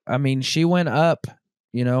arrow, I mean, she went up,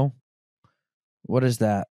 what is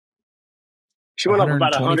that? She went up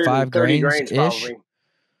about 130 grains probably.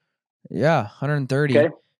 Yeah, 130.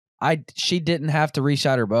 Okay. She didn't have to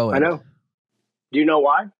resight her bow. I know. Do you know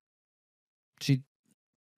why?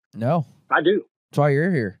 No. I do. That's why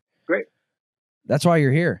you're here. Great. That's why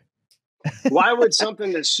you're here. Why would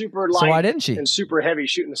something that's super light so why didn't she? And super heavy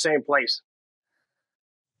shoot in the same place?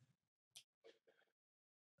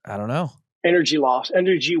 I don't know. Energy loss,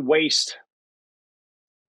 energy waste.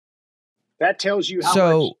 That tells you how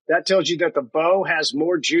much. That tells you that the bow has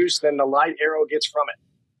more juice than the light arrow gets from it.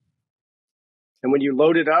 And when you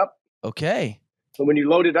load it up,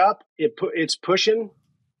 it's pushing.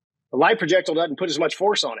 The light projectile doesn't put as much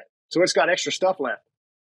force on it, so it's got extra stuff left.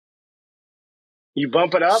 You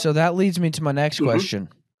bump it up. So that leads me to my next question.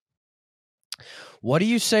 What do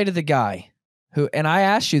you say to the guy who? And I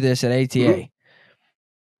asked you this at ATA.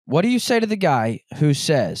 What do you say to the guy who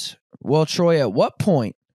says, "Well, Troy, at what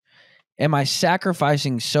point am I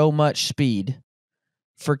sacrificing so much speed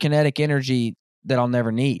for kinetic energy that I'll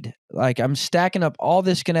never need? Like, I'm stacking up all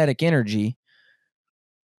this kinetic energy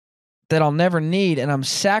that I'll never need, and I'm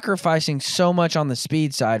sacrificing so much on the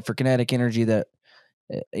speed side for kinetic energy that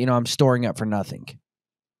I'm storing up for nothing."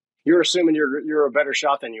 You're assuming you're a better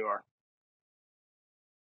shot than you are.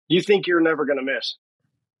 You think you're never going to miss.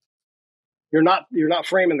 You're not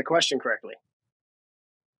framing the question correctly.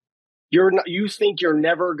 You think you're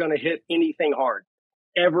never going to hit anything hard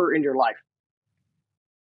ever in your life.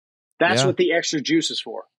 That's what the extra juice is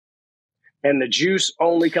for. And the juice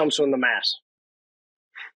only comes from the mass.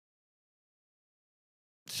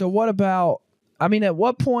 So what about, at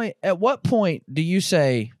what point do you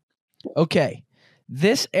say, okay,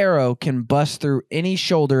 this arrow can bust through any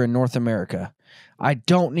shoulder in North America. I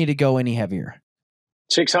don't need to go any heavier.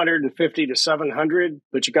 650 to 700,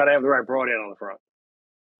 but you got to have the right broadhead on the front.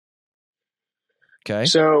 Okay.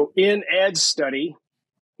 So in Ed's study,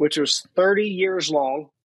 which was 30 years long,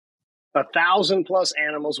 1,000 plus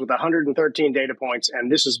animals with 113 data points,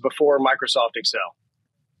 and this is before Microsoft Excel.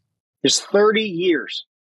 It's 30 years.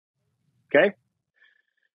 Okay.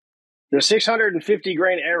 The 650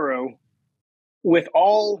 grain arrow with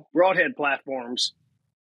all broadhead platforms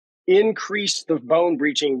increased the bone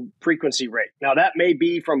breaching frequency rate. Now, that may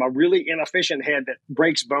be from a really inefficient head that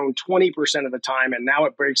breaks bone 20% of the time, and now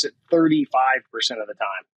it breaks it 35% of the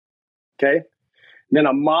time. Okay. Then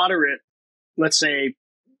a moderate, let's say,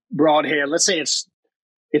 broadhead, let's say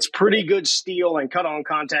it's pretty good steel and cut on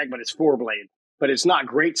contact, but it's 4-blade. but it's not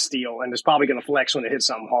great steel, and it's probably going to flex when it hits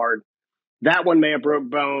something hard. That one may have broke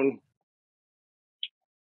bone.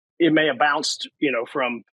 It may have bounced,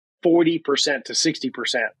 from 40% to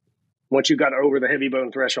 60% once you got over the heavy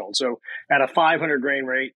bone threshold. So at a 500 grain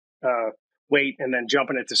rate, weight, and then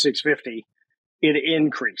jumping it to 650, it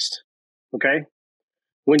increased. Okay.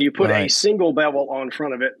 When you put a single bevel on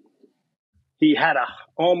front of it, he had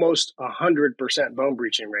almost 100% bone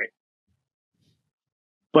breaching rate.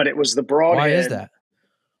 But it was the broadhead. Why is that?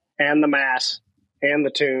 And the mass, and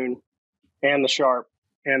the tune, and the sharp,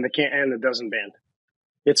 and the doesn't bend.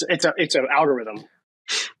 It's an algorithm.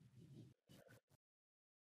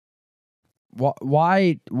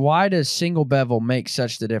 Why does single bevel make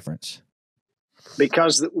such the difference?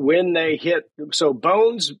 Because when they hit, so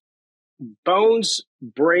bones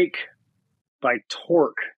break by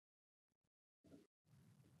torque.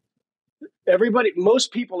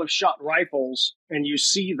 Most people have shot rifles and you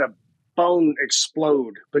see the bone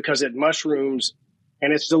explode because it mushrooms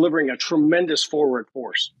and it's delivering a tremendous forward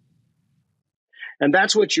force. And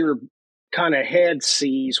that's what your kind of head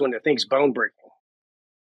sees when it thinks bone breaking.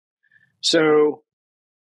 So,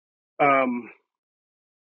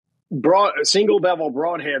 single bevel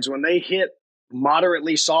broadheads, when they hit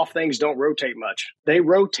moderately soft things, don't rotate much. They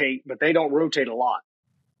rotate, but they don't rotate a lot.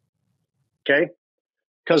 Okay?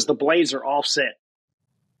 Because the blades are offset.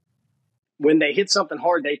 When they hit something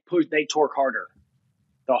hard, they torque harder.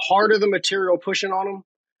 The harder the material pushing on them,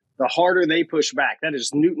 the harder they push back. That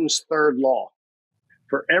is Newton's third law.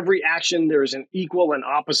 For every action, there is an equal and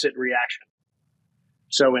opposite reaction.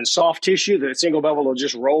 So in soft tissue, the single bevel will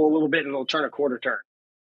just roll a little bit and it'll turn a quarter turn.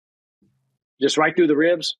 Just right through the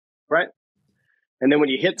ribs, right? And then when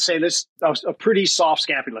you hit, say, this a pretty soft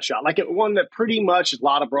scapula shot, like one that pretty much a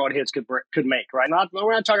lot of broadheads could make, right?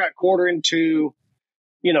 We're not talking about quarter into,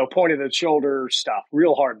 point of the shoulder stuff,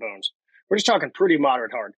 real hard bones. We're just talking pretty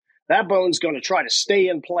moderate hard. That bone's going to try to stay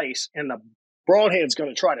in place, and the broadhead's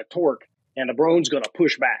going to try to torque, and the bone's going to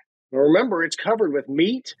push back. Now remember, it's covered with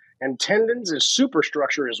meat and tendons and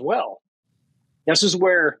superstructure as well. This is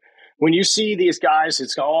where, when you see these guys,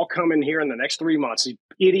 it's all coming here in the next 3 months. These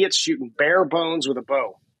idiots shooting bare bones with a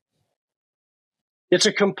bow. It's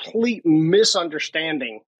a complete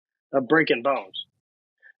misunderstanding of breaking bones.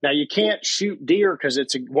 Now, you can't shoot deer because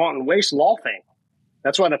it's a wanton waste law thing.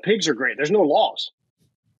 That's why the pigs are great. There's no laws.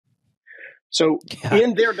 So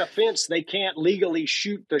in their defense, they can't legally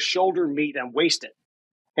shoot the shoulder meat and waste it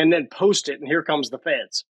and then post it, and here comes the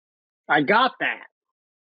feds. I got that.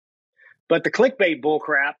 But the clickbait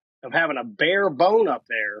bullcrap of having a bare bone up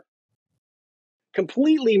there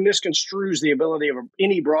completely misconstrues the ability of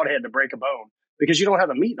any broadhead to break a bone because you don't have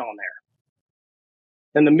the meat on there.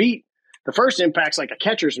 And the meat, the first impact's like a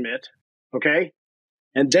catcher's mitt, okay?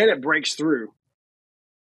 And then it breaks through.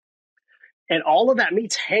 And all of that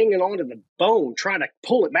meat's hanging onto the bone, trying to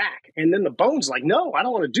pull it back. And then the bone's like, no, I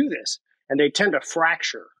don't want to do this. And they tend to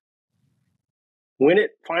fracture. When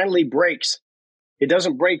it finally breaks, it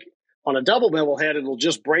doesn't break on a double bevel head. It'll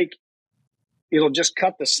just break. It'll just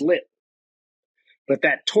cut the slit. But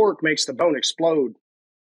that torque makes the bone explode.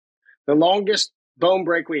 The longest bone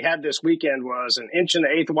break we had this weekend was 1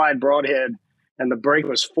 1/8 wide broadhead, and the break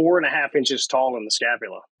was 4.5 inches tall in the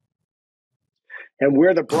scapula. And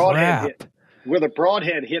where the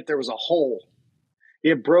broadhead hit, there was a hole.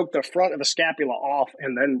 It broke the front of the scapula off,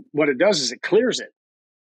 and then what it does is it clears it.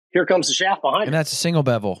 Here comes the shaft behind it. And that's a single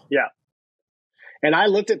bevel. Yeah. And I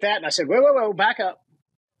looked at that and I said, whoa, back up.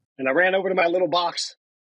 And I ran over to my little box.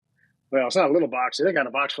 Well, it's not a little box. I got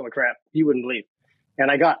a box full of crap you wouldn't believe.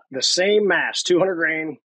 And I got the same mass, 200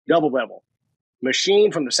 grain, double bevel,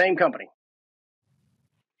 machine from the same company.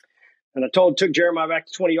 And I took Jeremiah back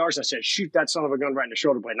to 20 yards. And I said, shoot that son of a gun right in the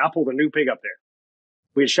shoulder blade. And I pulled a new pig up there.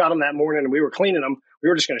 We had shot him that morning and we were cleaning him. We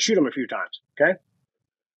were just going to shoot him a few times. Okay.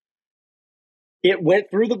 It went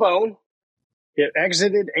through the bone. It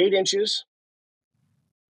exited 8 inches,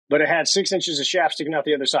 but it had 6 inches of shaft sticking out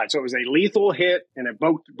the other side. So it was a lethal hit and it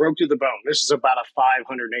broke through the bone. This is about a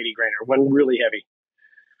 580 grainer. It wasn't really heavy.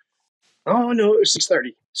 Oh no, it was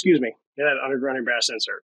 630. Excuse me. It had an underground brass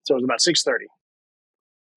insert. So it was about 630.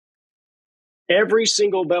 Every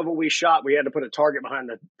single bevel we shot, we had to put a target behind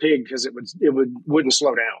the pig because it wouldn't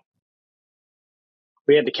slow down.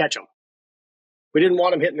 We had to catch them. We didn't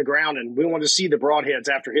want them hitting the ground, and we wanted to see the broadheads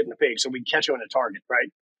after hitting the pig, so we'd catch them in a target,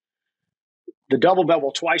 right? The double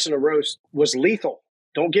bevel twice in a row was lethal.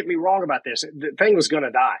 Don't get me wrong about this. The thing was going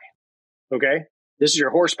to die, okay? This is your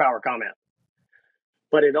horsepower comment.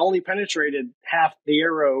 But it only penetrated half the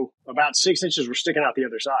arrow. About 6 inches were sticking out the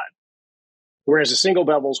other side. Whereas the single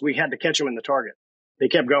bevels, we had to catch them in the target. They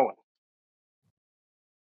kept going.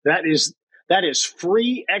 That is That is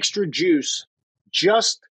free extra juice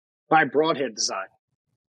just by broadhead design.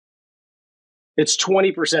 It's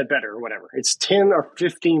 20% better or whatever. It's 10 or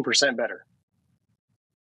 15% better.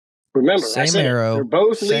 Remember, I Same said arrow, they're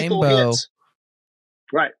both same lethal bow. hits.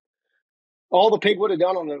 Right. All the pig would have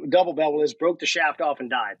done on the double bevel is broke the shaft off and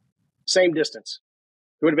died. Same distance.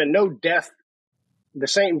 There would have been no death. The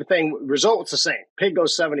same thing. Result's the same. Pig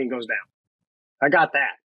goes 70 and goes down. I got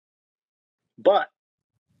that. But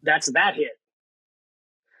that's that hit.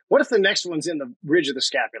 What if the next one's in the ridge of the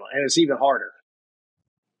scapula and it's even harder?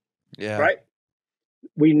 Yeah. Right?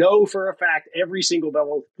 We know for a fact every single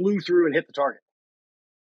bevel flew through and hit the target.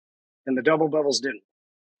 And the double bevels didn't.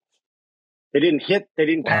 They didn't hit. They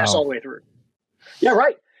didn't pass all the way through. Yeah,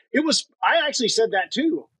 right. I actually said that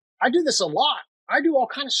too. I do this a lot. I do all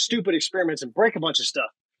kind of stupid experiments and break a bunch of stuff.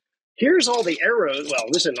 Here's all the arrows. Well,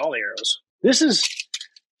 this isn't all the arrows. This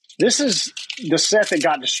is the set that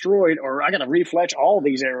got destroyed, or I got to refletch all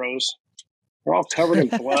these arrows. They're all covered in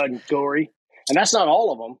blood and gory. And that's not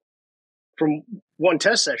all of them from one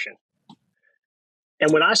test session.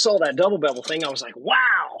 And when I saw that double bevel thing, I was like,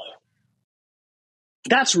 wow,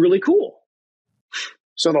 that's really cool.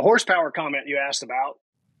 So the horsepower comment you asked about,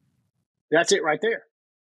 that's it right there.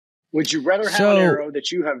 Would you rather have an arrow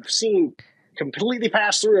that you have seen completely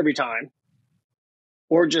pass through every time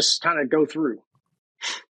or just kind of go through?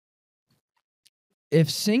 If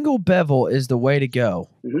single bevel is the way to go,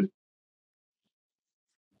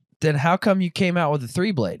 then how come you came out with a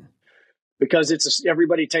 3-blade? Because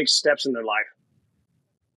everybody takes steps in their life.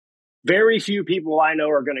 Very few people I know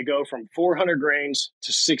are going to go from 400 grains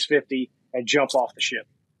to 650 and jump off the ship.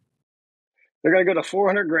 They're going to go to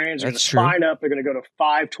 400 grains, they're going to spine up, they're going to go to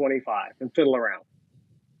 525 and fiddle around.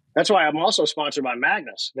 That's why I'm also sponsored by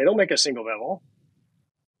Magnus. They don't make a single bevel,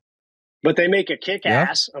 but they make a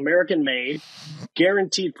kick-ass, American-made,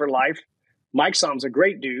 guaranteed for life. Mike Som's a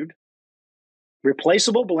great dude.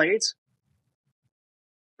 Replaceable blades.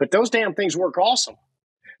 But those damn things work awesome.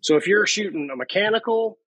 So if you're shooting a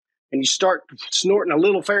mechanical and you start snorting a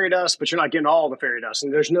little fairy dust, but you're not getting all the fairy dust,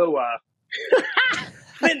 and there's no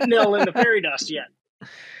fentanyl in the fairy dust yet,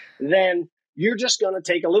 then you're just going to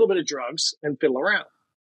take a little bit of drugs and fiddle around.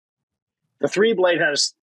 The 3-blade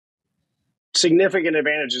has significant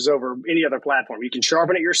advantages over any other platform. You can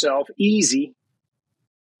sharpen it yourself, easy.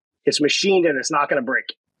 It's machined and it's not going to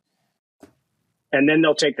break. And then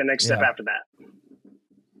they'll take the next step after that.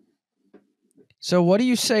 So what do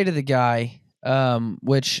you say to the guy,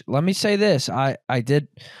 which let me say this, I did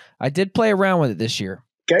play around with it this year.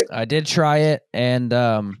 Okay. I did try it. And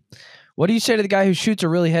what do you say to the guy who shoots a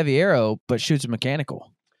really heavy arrow but shoots a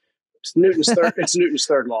mechanical? It's Newton's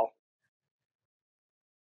third law.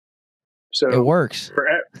 So it works.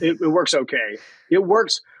 It works okay. It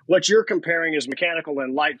works. What you're comparing is mechanical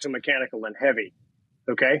and light to mechanical and heavy.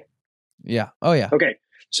 Okay? Yeah. Oh, yeah. Okay.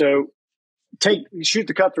 So shoot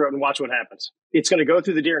the cutthroat and watch what happens. It's going to go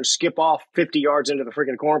through the deer and skip off 50 yards into the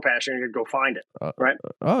freaking corn pasture and you're going to go find it. Right?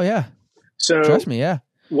 Oh, yeah. So trust me, yeah.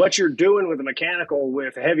 What you're doing with the mechanical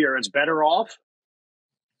with heavier, it's better off,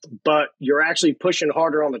 but you're actually pushing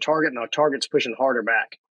harder on the target and the target's pushing harder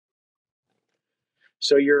back.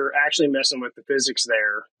 So you're actually messing with the physics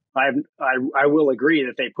there. I will agree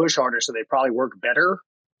that they push harder, so they probably work better.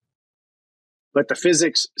 But the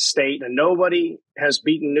physics state, and nobody has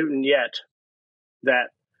beaten Newton yet, that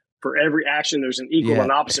for every action, there's an equal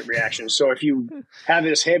and opposite reaction. So if you have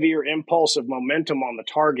this heavier impulse of momentum on the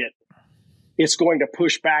target, it's going to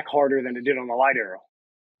push back harder than it did on the light arrow.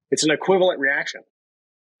 It's an equivalent reaction.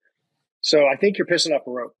 So I think you're pissing up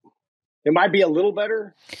a rope. It might be a little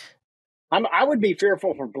better. I would be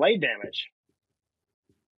fearful for blade damage.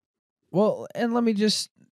 Well, and let me just,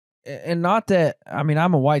 and not that, I mean,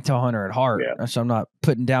 I'm a whitetail hunter at heart, so I'm not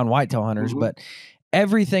putting down whitetail hunters, but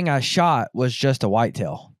everything I shot was just a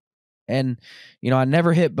whitetail. And, I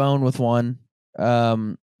never hit bone with one.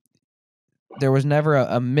 There was never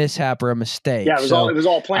a mishap or a mistake. Yeah, it was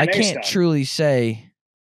all plan A I can't stuff. Truly say,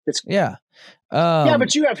 yeah,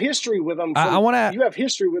 but you have history with them. You have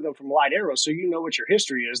history with them from light arrows, so you know what your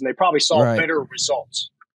history is, and they probably saw better results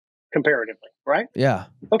comparatively, right? Yeah.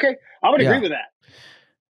 Okay, I would agree with that.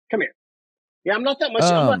 Come here. Yeah, I'm not that much.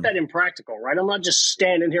 I'm not that impractical, right? I'm not just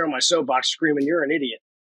standing here on my soapbox screaming, "You're an idiot."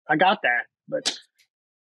 I got that, but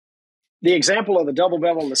the example of the double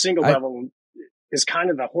bevel and the single bevel is kind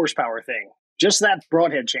of the horsepower thing. Just that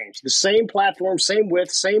broadhead change. The same platform, same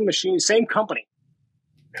width, same machine, same company.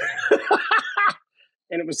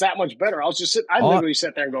 And it was that much better. I literally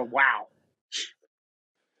sat there and go, wow.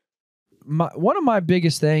 one of my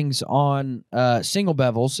biggest things on single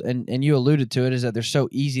bevels, and you alluded to it, is that they're so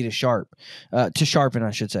easy to sharpen,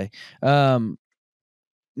 I should say.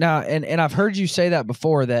 Now, and I've heard you say that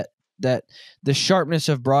before, that the sharpness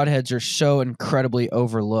of broadheads are so incredibly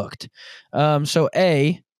overlooked. So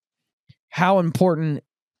how important?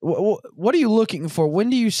 What are you looking for? When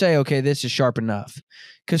do you say, okay, this is sharp enough?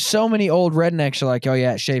 Because so many old rednecks are like, oh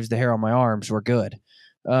yeah, it shaves the hair on my arms, we're good.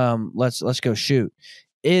 Let's go shoot.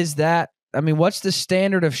 Is that? I mean, what's the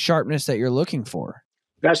standard of sharpness that you're looking for?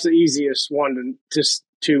 That's the easiest one to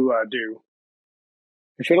do.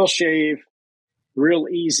 If it'll shave real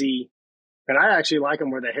easy, and I actually like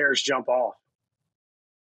them where the hairs jump off.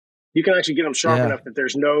 You can actually get them sharp enough that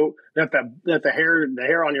there's that the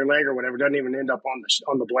hair on your leg or whatever doesn't even end up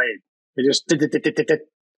on the blade. It just.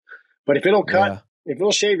 But if it'll cut, if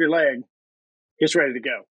it'll shave your leg, it's ready to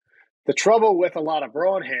go. The trouble with a lot of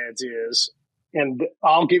broadheads is, and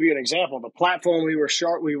I'll give you an example. The platform we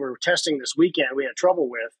were testing this weekend, we had trouble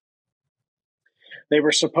with. They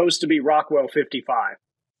were supposed to be Rockwell 55.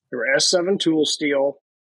 They were S7 tool steel,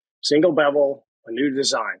 single bevel, a new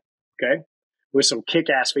design, okay, with some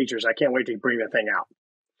kick-ass features. I can't wait to bring that thing out.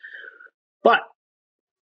 But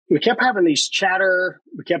we kept having these chatter.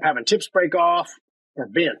 We kept having tips break off or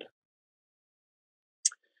bend.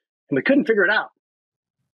 And we couldn't figure it out.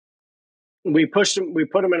 We pushed them. We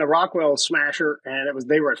put them in a Rockwell smasher, and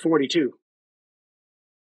they were at 42.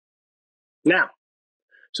 Now,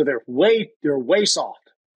 so they're way soft.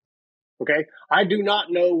 Okay, I do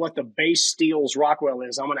not know what the base steel's Rockwell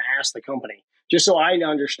is. I'm going to ask the company just so I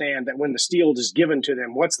understand that when the steel is given to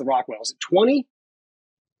them, what's the Rockwell? Is it 20?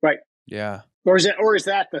 Right. Yeah. Or is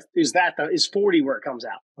 40 where it comes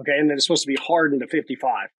out? Okay, and then it's supposed to be hardened to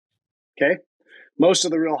 55. Okay. Most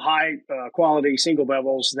of the real high quality single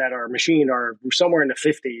bevels that are machined are somewhere in the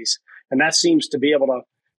 50s, and that seems to be able to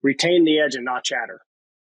retain the edge and not chatter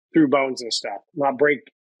through bones and stuff, not break.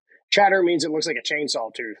 Chatter means it looks like a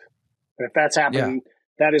chainsaw tooth. And if that's happening,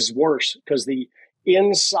 that is worse because the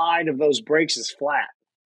inside of those breaks is flat.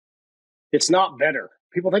 It's not better.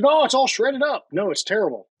 People think, oh, it's all shredded up. No, it's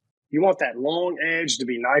terrible. You want that long edge to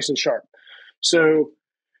be nice and sharp. So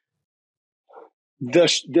the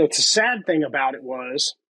sad thing about it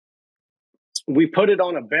was we put it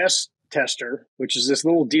on a best tester, which is this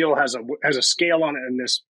little deal, has a scale on it and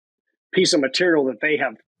this piece of material that they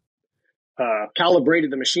have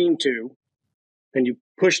calibrated the machine to, and you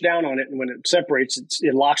push down on it, and when it separates,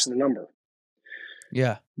 it locks the number.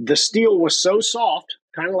 Yeah. The steel was so soft,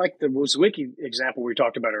 kind of like the Wozwicki example we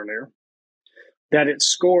talked about earlier, that it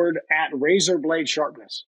scored at razor blade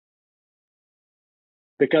sharpness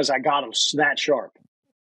because I got them that sharp.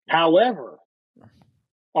 However,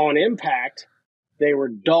 on impact, they were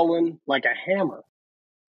dulling like a hammer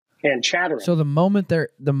and chattering. So the moment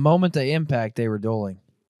they impact, they were dulling.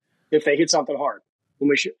 If they hit something hard.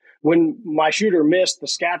 When my shooter missed the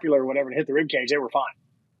scapular or whatever and hit the rib cage, they were fine.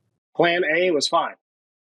 Plan A was fine.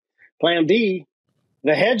 Plan B,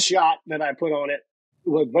 the headshot that I put on it,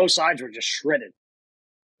 with both sides were just shredded.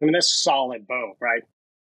 I mean, that's solid bow, right?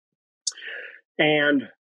 And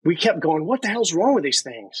we kept going, what the hell's wrong with these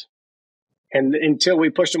things? And until we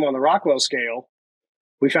pushed them on the Rockwell scale,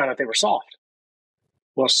 we found out they were soft.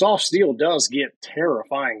 Well, soft steel does get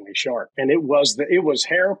terrifyingly sharp. And it was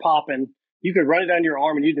hair popping. You could run it down your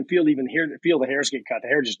arm and you didn't feel the hairs get cut. The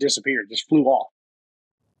hair just disappeared, just flew off.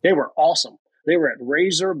 They were awesome. They were at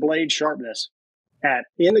razor blade sharpness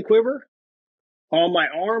in the quiver, on my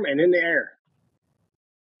arm, and in the air.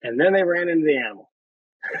 And then they ran into the animal.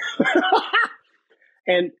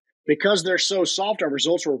 And because they're so soft, our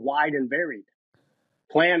results were wide and varied.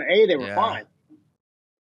 Plan A, they were fine.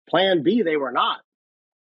 Plan B, they were not.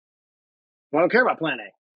 I don't care about plan A.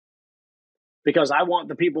 Because I want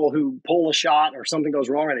the people who pull a shot or something goes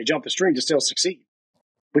wrong or they jump the string to still succeed.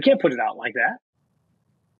 We can't put it out like that.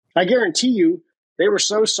 I guarantee you, they were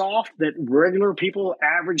so soft that regular people,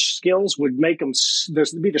 average skills, would make them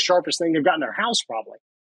be the sharpest thing they've got in their house probably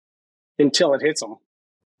until it hits them.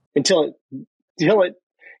 Until it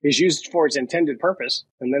is used for its intended purpose.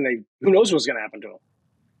 And then who knows what's going to happen to them.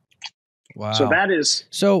 Wow. So that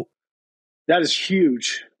is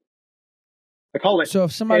huge. I call it. So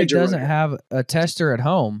if somebody doesn't have a tester at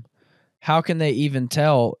home, how can they even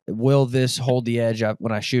tell, will this hold the edge up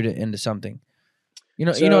when I shoot it into something? You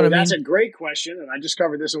know what I mean? That's a great question. And I just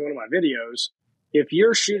covered this in one of my videos. If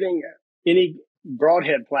you're shooting any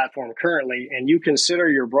broadhead platform currently and you consider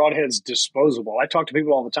your broadheads disposable, I talk to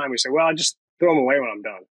people all the time who say, well, I just throw them away when I'm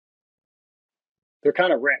done. They're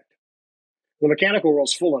kind of wrecked. The mechanical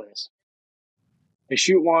world's full of this. They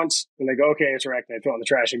shoot once and they go, okay, it's wrecked. And they throw it in the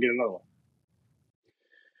trash and get another one.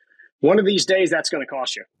 One of these days, that's going to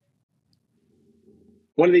cost you.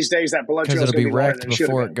 One of these days, that blood because trail is it'll going be to be longer wrecked than it should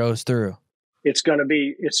before have it been. goes through. It's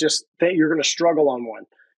just that you're going to struggle on one.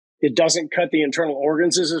 It doesn't cut the internal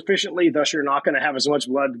organs as efficiently, thus you're not going to have as much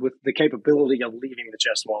blood with the capability of leaving the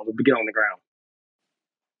chest wall to get on the ground.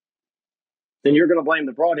 Then you're going to blame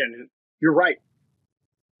the broadhead. You're right.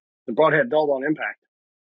 The broadhead dulled on impact.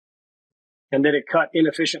 And then it cut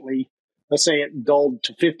inefficiently. Let's say it dulled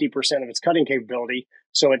to 50% of its cutting capability,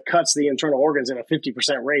 so it cuts the internal organs at a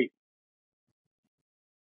 50% rate.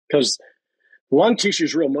 Because lung tissue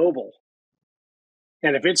is real mobile.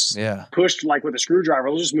 And if it's pushed like with a screwdriver,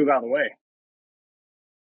 it'll just move out of the way.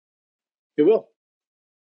 It will.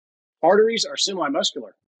 Arteries are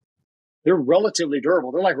semi-muscular. They're relatively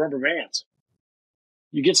durable. They're like rubber bands.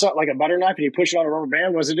 You get something like a butter knife and you push it on a rubber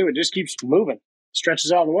band, what does it do? It just keeps moving,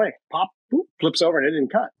 stretches out of the way, pop, boop, flips over, and it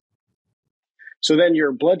didn't cut. So then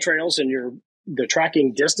your blood trails and the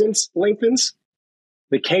tracking distance lengthens.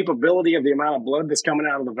 The capability of the amount of blood that's coming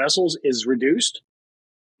out of the vessels is reduced.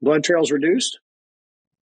 Blood trails reduced.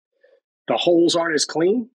 The holes aren't as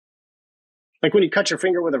clean. Like when you cut your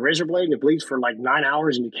finger with a razor blade and it bleeds for like 9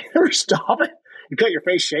 hours and you can't ever stop it. You cut your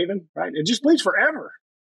face shaving, right? It just bleeds forever.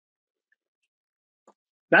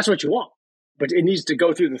 That's what you want. But it needs to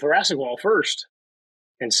go through the thoracic wall first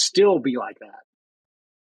and still be like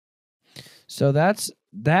that. So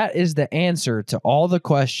that is the answer to all the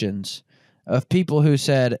questions of people who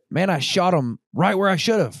said, man, I shot him right where I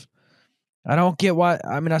should have. I don't get why.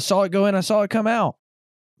 I mean, I saw it go in, I saw it come out.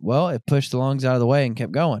 Well, it pushed the lungs out of the way and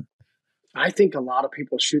kept going. I think a lot of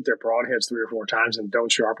people shoot their broadheads 3 or 4 times and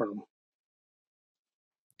don't sharpen them.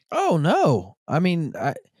 Oh, no. I mean,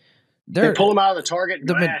 they pull them out of the target and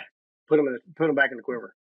put them back in the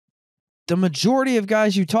quiver. The majority of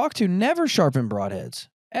guys you talk to never sharpen broadheads,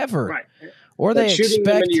 ever. Right. Or but they shooting expect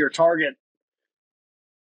them into your target,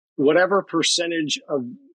 whatever percentage of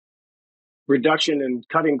reduction in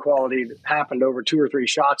cutting quality that happened over 2 or 3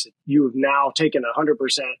 shots, you have now taken 100%.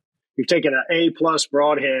 You've taken an A+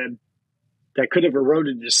 broadhead that could have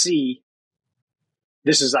eroded to C.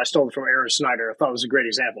 I stole it from Aaron Snyder. I thought it was a great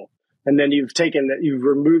example. And then you've taken that, you've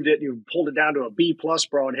removed it, you've pulled it down to a B+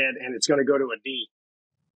 broadhead, and it's going to go to a D.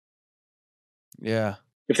 Yeah.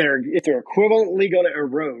 If they're equivalently going to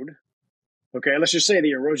erode, okay, let's just say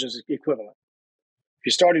the erosion is equivalent. If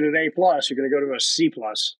you started at A+, you're going to go to a C+. If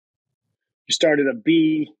you started a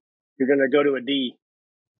B, you're going to go to a D.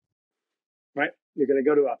 Right? You're going to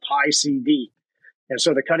go to a pi CD. And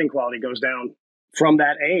so the cutting quality goes down from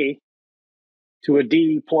that A to a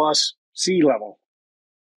D plus C level,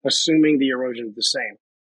 assuming the erosion is the same.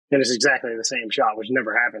 And it's exactly the same shot, which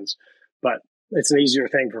never happens. But it's an easier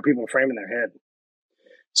thing for people to frame in their head.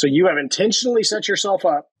 So you have intentionally set yourself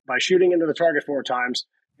up by shooting into the target 4 times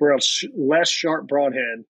for a less sharp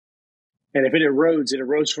broadhead. And if it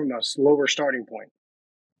erodes from a lower starting point.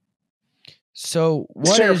 So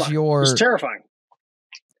it's terrifying.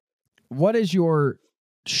 What is your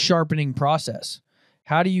sharpening process?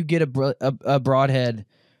 How do you get a broadhead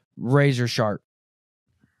razor sharp?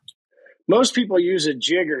 Most people use a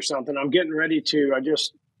jig or something. I'm getting ready to. I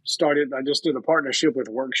just did a partnership with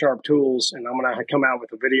Work Sharp Tools, and I'm going to come out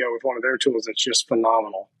with a video with one of their tools that's just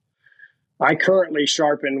phenomenal. I currently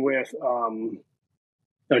sharpen with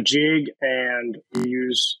a jig and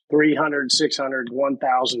use 300, 600,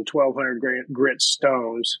 1,000, 1,200 grit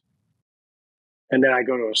stones, and then I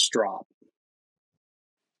go to a strop.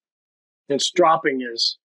 And stropping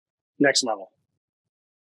is next level.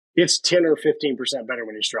 It's 10 or 15% better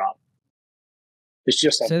when you strop. It's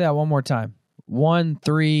just say that one more time. 1,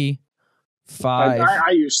 3, 5.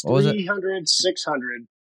 I use 300, 600,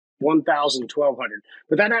 1,000, 1,200.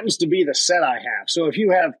 But that happens to be the set I have. So if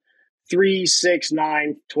you have 3, 6,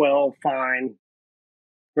 9, 12, fine,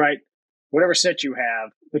 right? Whatever set you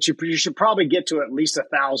have, but you should probably get to at least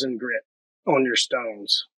 1,000 grit on your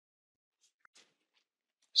stones.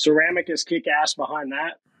 Ceramic is kick-ass behind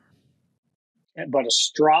that. But a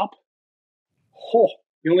strop,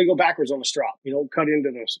 you only go backwards on the strop. You don't cut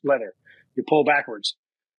into the leather. You pull backwards.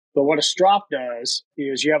 But what a strop does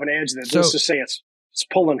is you have an edge that, let's just say it's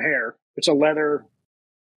pulling hair. It's a leather.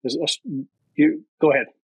 You go ahead.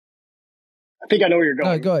 I think I know where you're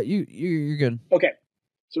going. No, go ahead. You're good. Okay.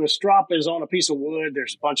 So a strop is on a piece of wood.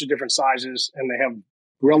 There's a bunch of different sizes, and they have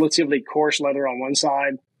relatively coarse leather on one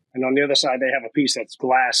side, and on the other side they have a piece that's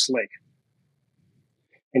glass slick.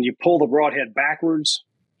 And you pull the broadhead backwards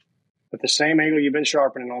at the same angle you've been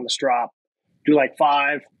sharpening on the strop. Do like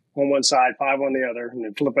 5 on one side, 5 on the other, and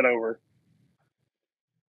then flip it over.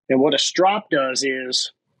 And what a strop does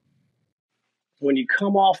is when you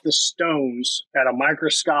come off the stones at a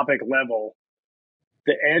microscopic level,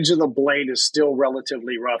 the edge of the blade is still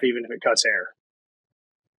relatively rough, even if it cuts air.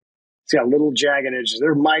 It's got little jagged edges.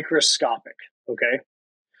 They're microscopic, okay?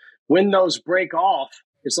 When those break off,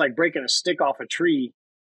 it's like breaking a stick off a tree.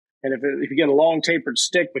 And if you get a long tapered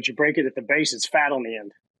stick, but you break it at the base, it's fat on the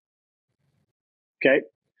end. Okay?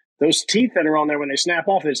 Those teeth that are on there, when they snap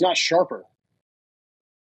off, it's not sharper.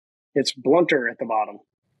 It's blunter at the bottom.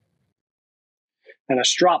 And a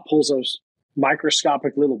strop pulls those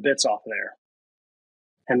microscopic little bits off there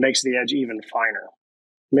and makes the edge even finer.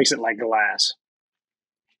 Makes it like glass.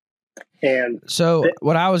 And so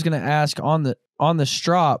what I was going to ask on the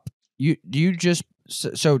strop, do you just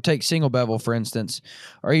so take single bevel for instance,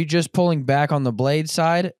 are you just pulling back on the blade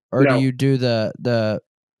side, or No. do you do the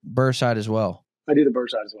burr side as well? I do the burr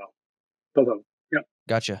side as well. Both of them. Yep.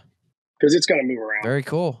 Gotcha. Because it's going to move around. Very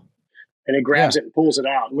cool. And it grabs it and pulls it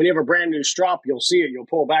out. And when you have a brand new strop, you'll see it. You'll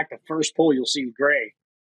pull back. The first pull, you'll see gray.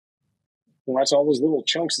 Well, that's all those little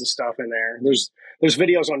chunks and stuff in there. There's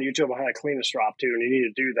videos on YouTube on how to clean a strop too, and you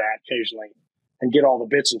need to do that occasionally and get all the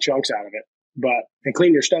bits and chunks out of it. And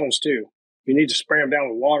clean your stones too. You need to spray them down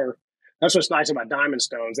with water. That's what's nice about diamond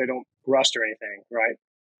stones. They don't rust or anything, right?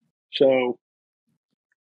 So,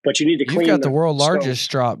 but you need to clean. You've got the world's stones. largest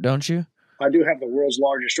strop, don't you? I do have the world's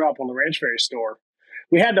largest strop on the Ranch Fairy store.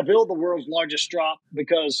 We had to build the world's largest strop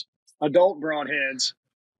because adult broadheads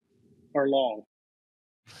are long.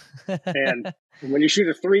 And when you shoot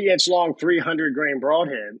a 3-inch long, 300 grain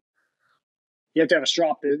broadhead, you have to have a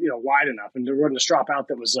strop that, wide enough, and to run the strop out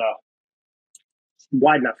that was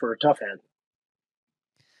wide enough for a tough head.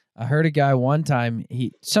 I heard a guy one time,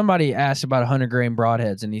 somebody asked about 100 grain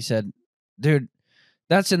broadheads, and he said, dude,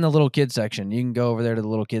 that's in the little kid section. You can go over there to the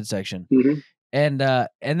little kid section. Mm-hmm. And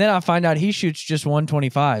then I find out he shoots just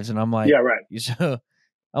 125s, and I'm like, yeah, right. So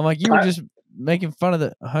I'm like, you were just making fun of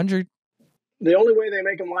the 100? The only way they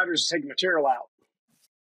make them lighter is to take the material out,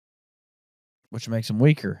 which makes them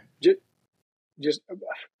weaker. Just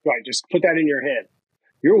put that in your head.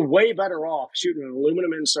 You're way better off shooting an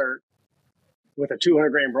aluminum insert with a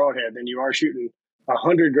 200 grain broadhead than you are shooting a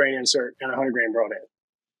 100 grain insert and a 100 grain broadhead.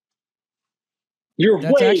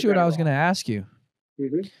 That's actually what I was going to ask you.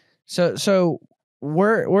 Mm-hmm. So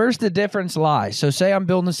where's the difference lie? So say I'm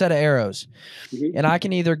building a set of arrows, mm-hmm. and I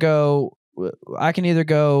can either go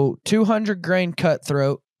 200 grain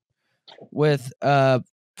cutthroat with a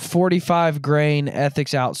 45 grain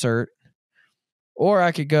ethics outsert, or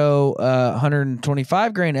I could go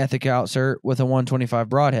 125 grain ethic outsert with a 125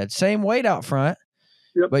 broadhead. Same weight out front,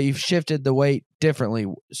 yep. But you've shifted the weight differently.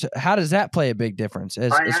 So how does that play a big difference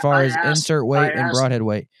as far as insert weight and broadhead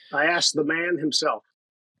weight? I asked the man himself.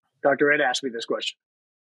 Dr. Ed asked me this question.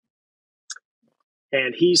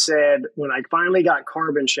 And he said, when I finally got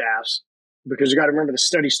carbon shafts, because you got to remember the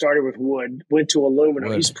study started with wood, went to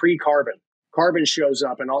aluminum. He's pre-carbon. Carbon shows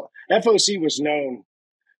up, and all FOC was known.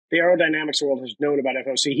 The aerodynamics world has known about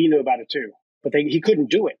FOC. He knew about it too, but he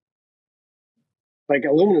couldn't do it. Like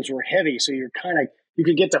aluminums were heavy, so you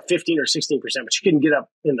could get to 15 or 16%, but you couldn't get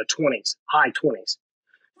up in the 20s, high 20s.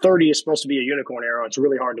 30 is supposed to be a unicorn arrow. It's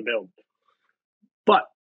really hard to build. But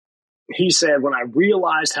he said, when I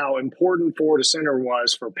realized how important forward to center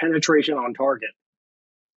was for penetration on target,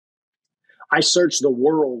 I searched the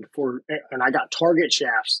world and I got target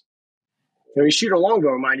shafts. He shoot a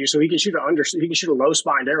longbow, mind you, so he can shoot a low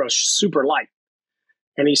spined arrow, super light.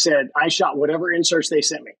 And he said, I shot whatever inserts they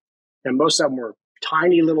sent me, and most of them were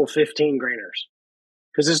tiny little 15 grainers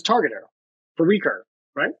because it's a target arrow for recurve,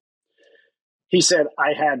 right? He said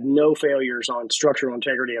I had no failures on structural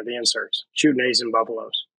integrity of the inserts, shooting A's and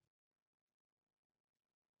buffaloes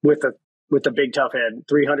with the big tough head,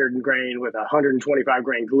 300 grain with 125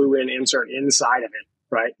 grain glue in insert inside of it,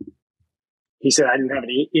 right? He said I didn't have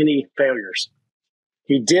any failures.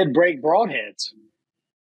 He did break broadheads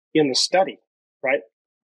in the study, right?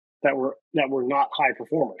 That were not high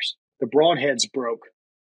performers. The broadheads broke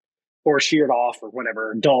or sheared off or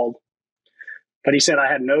whatever, dulled. But he said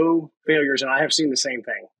I had no failures, and I have seen the same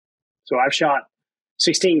thing. So I've shot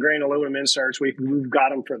 16 grain aluminum inserts. We've got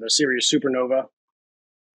them for the Sirius Supernova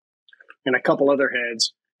and a couple other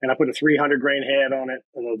heads. And I put a 300 grain head on it.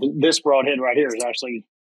 And this broadhead right here is actually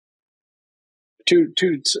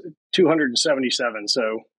 277.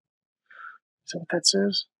 So is that what that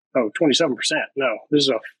says? Oh, 27%. No, this is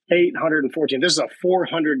a 814. This is a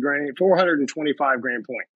 425 grain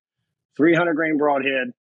point. 300 grain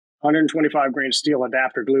broadhead, 125 grain steel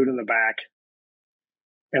adapter glued in the back.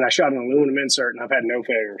 And I shot an aluminum insert, and I've had no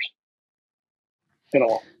failures at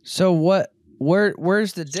all. So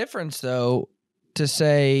where's the difference though to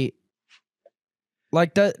say,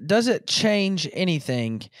 like, does it change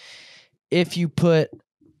anything if you put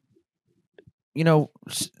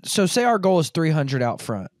so say our goal is 300 out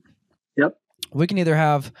front. Yep. We can either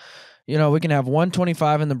have, we can have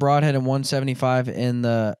 125 in the broadhead and 175 in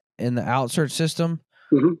the outsert system,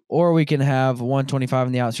 Mhm. or we can have 125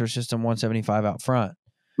 in the outsert system, 175 out front,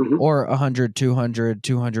 Mhm. or 100, 200,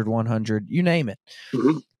 200, 100, you name it.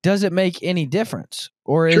 Mhm. Does it make any difference,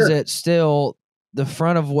 or is Sure. it still the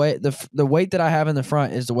front of weight? The weight that I have in the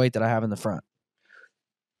front is the weight that I have in the front.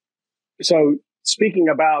 So speaking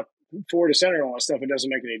about forward to center and all that stuff, it doesn't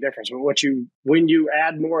make any difference. But when you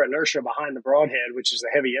add more inertia behind the broadhead, which is the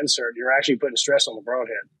heavy insert, you're actually putting stress on the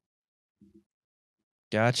broadhead.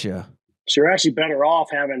 Gotcha. So you're actually better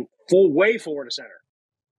off having way forward to center.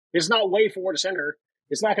 It's not way forward to center.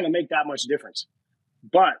 It's not going to make that much difference.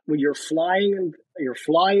 But when you're flying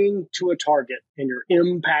to a target and you're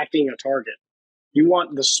impacting a target, you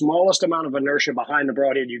want the smallest amount of inertia behind the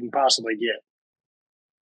broadhead you can possibly get.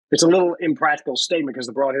 It's a little impractical statement because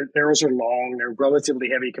the broadhead arrows are long, they're relatively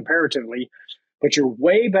heavy comparatively, but you're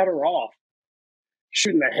way better off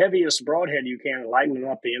shooting the heaviest broadhead you can and lightening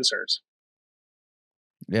up the inserts.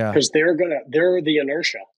 Yeah. Because they're the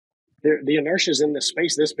inertia. The inertia is in the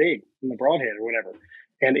space this big in the broadhead or whatever.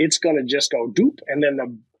 And it's going to just go doop. And then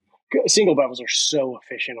the single bevels are so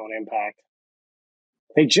efficient on impact.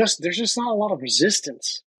 There's just not a lot of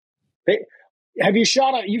resistance. You've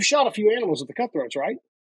shot a few animals with the cutthroats, right?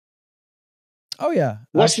 Oh yeah.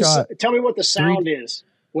 Tell me what the sound is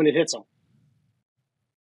when it hits them.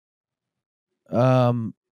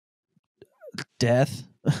 Death.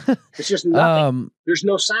 It's just nothing. There's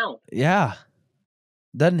no sound. Yeah.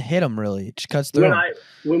 Doesn't hit them really. It just cuts through them.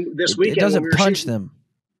 It doesn't punch them.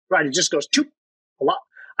 Right. It just goes choop a lot.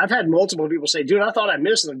 I've had multiple people say, dude, I thought I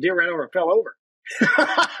missed and the deer ran over and fell over.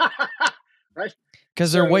 Right.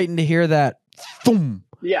 Because they're waiting to hear that boom.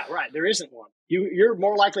 Yeah, right. There isn't one. You're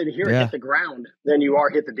more likely to hear it hit the ground than you are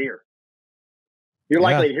hit the deer. You're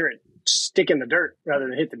likely to hear it stick in the dirt rather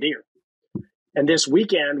than hit the deer. And this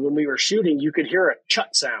weekend when we were shooting, you could hear a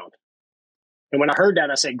chut sound. And when I heard that,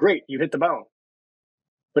 I said, great, you hit the bone.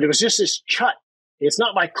 But it was just this chut. It's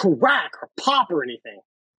not like crack or pop or anything.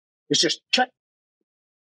 It's just chut.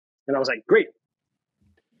 And I was like, great.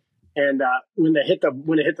 And when it hit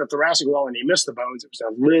the thoracic wall and he missed the bones, it was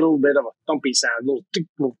a little bit of a thumpy sound, little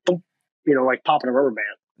thump, like popping a rubber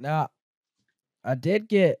band. Now, I did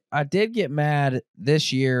get mad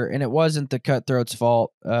this year, and it wasn't the cutthroat's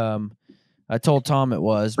fault. I told Tom it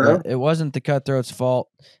was, but it wasn't the cutthroat's fault.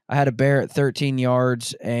 I had a bear at 13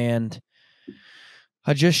 yards, and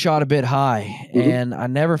I just shot a bit high, and I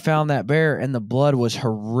never found that bear, and the blood was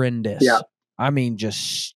horrendous. Yeah. I mean,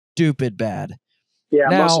 just stupid bad. Yeah,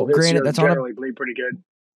 now, granted, that's generally bleed pretty good.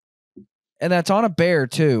 And that's on a bear,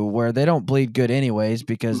 too, where they don't bleed good anyways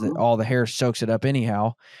because all the hair soaks it up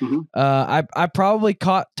anyhow. I probably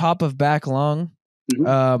caught top of back lung.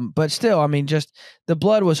 But still, I mean, just the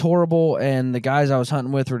blood was horrible, and the guys I was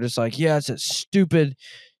hunting with were just like, yeah, it's that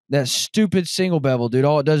stupid single bevel, dude.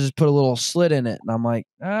 All it does is put a little slit in it. And I'm like,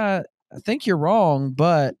 I think you're wrong,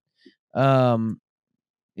 but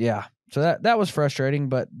yeah. So that was frustrating,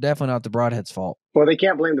 but definitely not the broadhead's fault. Well, they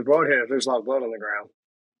can't blame the broadhead if there's a lot of blood on the ground.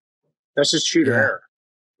 That's just shooter error.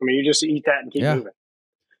 I mean, you just eat that and keep moving.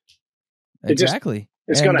 Exactly.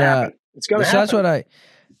 It's going to happen. It's going to happen. That's what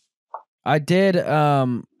I did.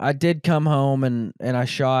 I did come home and I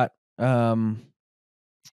shot 3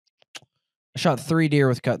 deer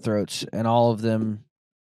with cutthroats, and all of them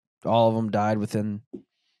died within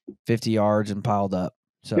 50 yards and piled up.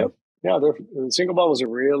 So yep. Yeah, the single bevels are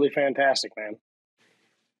really fantastic, man.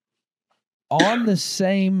 On the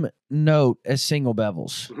same note as single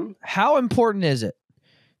bevels, how important is it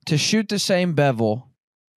to shoot the same bevel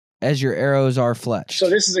as your arrows are fletched? So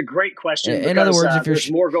this is a great question. In other words, if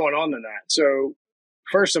there's more going on than that. So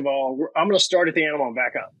first of all, I'm going to start at the animal and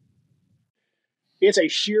back up. It's a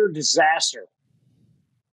sheer disaster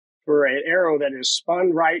for an arrow that is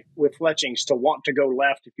spun right with fletchings to want to go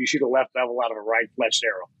left if you shoot a left bevel out of a right fletched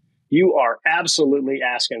arrow. You are absolutely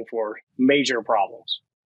asking for major problems.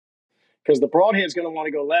 Because the broadhead's going to want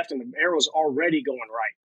to go left and the arrow's already going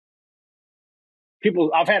right.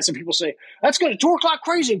 I've had some people say, that's going to torque like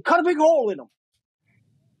crazy and cut a big hole in them.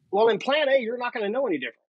 Well, in plan A, you're not going to know any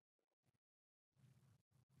different.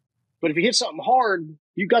 But if you hit something hard,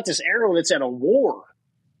 you've got this arrow that's at a war,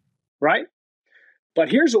 right? But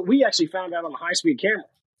here's what we actually found out on the high-speed camera.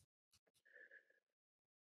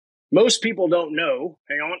 Most people don't know,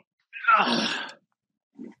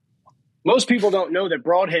 most people don't know that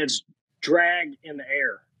broadheads drag in the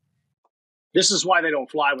air. This is why they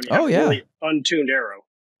don't fly when you have a really untuned arrow.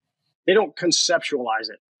 They don't conceptualize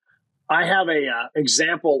it. I have a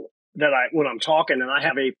example when I'm talking, and I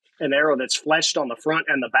have an arrow that's fletched on the front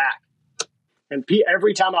and the back. And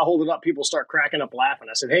every time I hold it up, people start cracking up laughing.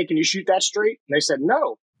 I said, "Hey, can you shoot that straight?" And they said,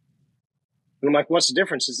 "No." And I'm like, "What's the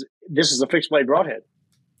difference? This is a fixed blade broadhead."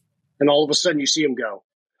 And all of a sudden, you see him go,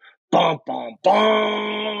 "Bum, bum,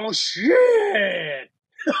 bum, shit."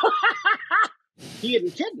 He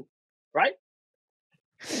isn't kidding, right?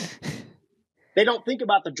 They don't think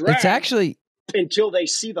about the drag. It's actually until they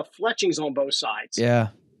see the fletchings on both sides. Yeah.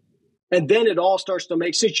 And then it all starts to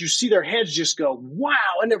make sense. You see their heads just go, "Wow,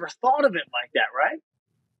 I never thought of it like that," right?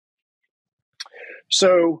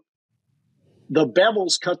 So the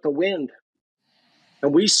bevels cut the wind.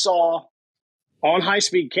 And we saw on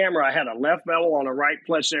high-speed camera, I had a left bevel on a right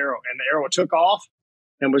fletched arrow, and the arrow took off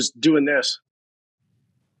and was doing this.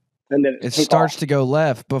 And then it starts to go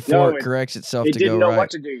left before it corrects itself to go right. It didn't know what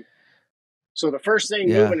to do. So the first thing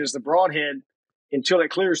moving is the broadhead until it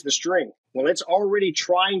clears the string. Well, it's already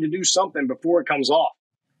trying to do something before it comes off.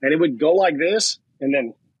 And it would go like this, and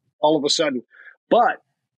then all of a sudden. But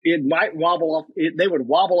it might wobble off. They would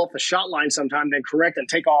wobble off the shot line sometime, then correct and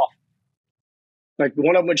take off. Like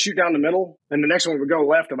one of them would shoot down the middle, and the next one would go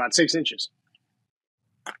left about 6 inches.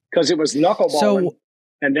 Because it was knuckleballing,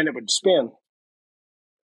 and then it would spin.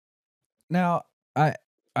 Now, I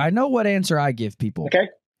know what answer I give people. Okay.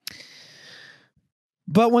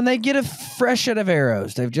 But when they get a fresh set of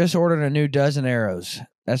arrows, they've just ordered a new dozen arrows.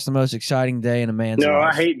 That's the most exciting day in a man's life. No,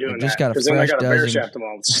 I hate doing that. Because then I got to bear shaft them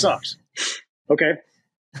all. It sucks. Okay.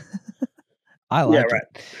 I like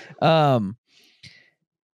it.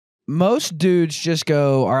 Most dudes just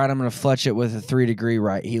go, all right, I'm going to fletch it with a 3-degree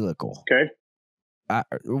right helical. Okay.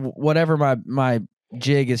 Whatever my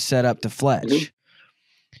jig is set up to fletch. Mm-hmm.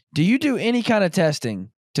 Do you do any kind of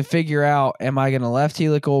testing to figure out, am I going to left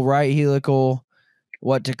helical, right helical,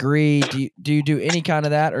 what degree? Do you do any kind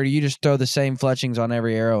of that, or do you just throw the same fletchings on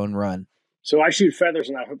every arrow and run? So I shoot feathers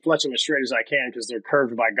and I fletch them as straight as I can because they're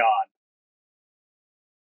curved by God.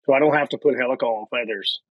 So I don't have to put helical on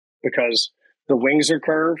feathers because the wings are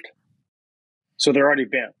curved, so they're already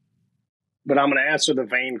bent. But I'm going to answer the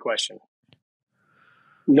vein question.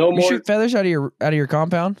 No more. You shoot feathers out of your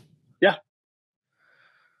compound? Yeah.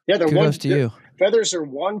 Yeah, they're Kudos to you. Feathers are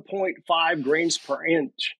 1.5 grains per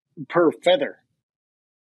inch per feather.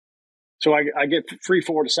 So I get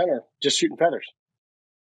 3/4 to center just shooting feathers.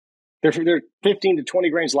 They're 15 to 20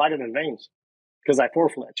 grains lighter than veins because I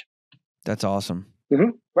 4-fletch. That's awesome.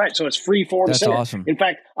 Mm-hmm. Right, so it's 3/4 to center. That's awesome. In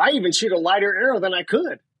fact, I even shoot a lighter arrow than I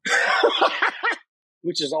could,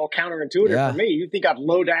 which is all counterintuitive for me. You think I'd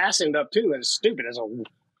load the ass end up too, and it's stupid.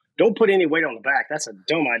 Don't put any weight on the back. That's a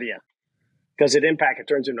dumb idea because at impact it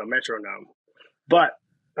turns into a metronome. But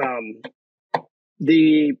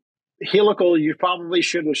the helical, you probably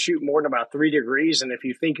shouldn't shoot more than about 3 degrees, and if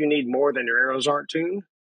you think you need more, then your arrows aren't tuned.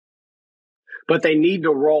 But they need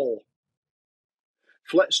to roll.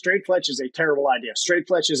 Straight fletch is a terrible idea. Straight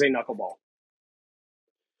fletch is a knuckleball.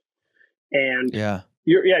 And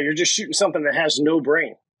you're just shooting something that has no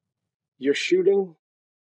brain. You're shooting,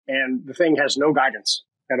 and the thing has no guidance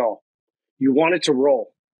at all. You want it to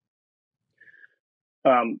roll.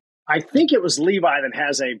 I think it was Levi that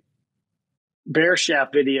has a bear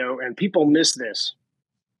shaft video, and people miss this.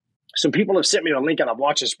 Some people have sent me the link, and I've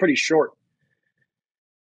watched it. It's pretty short.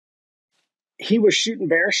 He was shooting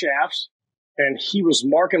bear shafts, and he was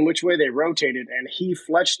marking which way they rotated, and he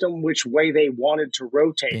fletched them which way they wanted to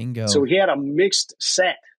rotate. Bingo. So he had a mixed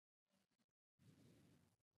set.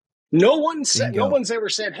 No one's ever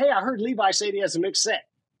said, "Hey, I heard Levi say he has a mixed set."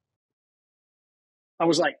 I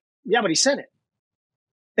was like, "Yeah, but he said it."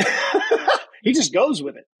 He just goes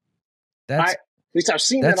with it. At least I've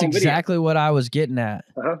seen that on video. That's exactly what I was getting at.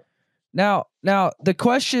 Uh-huh. Now the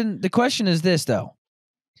question is this though.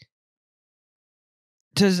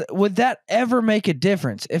 Would that ever make a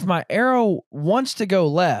difference if my arrow wants to go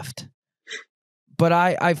left, but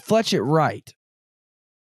I fletch it right?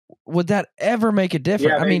 Would that ever make a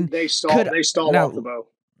difference? Yeah, I mean, they stall off the bow.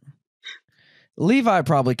 Levi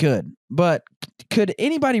probably could, but could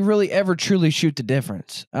anybody really ever truly shoot the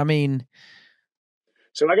difference? I mean,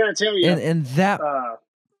 so I got to tell you, and that I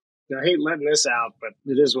hate letting this out, but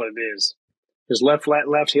it is what it is. Because left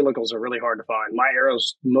helicals are really hard to find.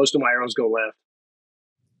 Most of my arrows go left.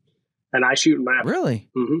 And I shoot left. Really?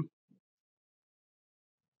 Mm-hmm.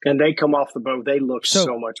 And they come off the bow. They look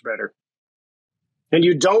so much better. And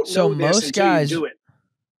you don't know this until you do it.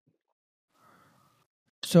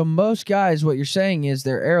 So most guys, what you're saying is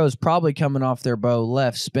their arrow's probably coming off their bow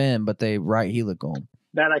left spin, but they right helical.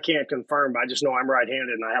 That I can't confirm, but I just know I'm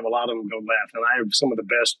right-handed, and I have a lot of them go left. And I have some of the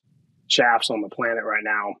best shafts on the planet right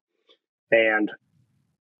now. And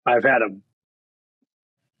I've had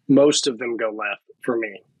Most of them go left for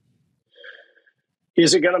me.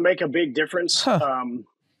 Is it going to make a big difference?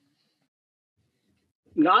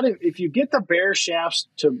 Not if you get the bear shafts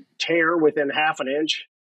to tear within half an inch.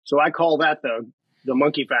 So I call that the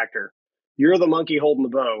monkey factor. You're the monkey holding the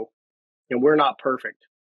bow, and we're not perfect,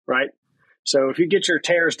 right? So if you get your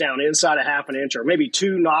tears down inside a half an inch, or maybe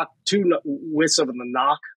two widths of the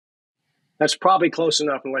knock, that's probably close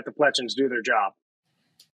enough and let the fletchings do their job.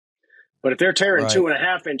 But if they're tearing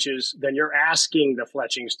 2.5 inches, then you're asking the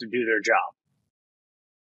fletchings to do their job,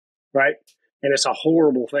 right? And it's a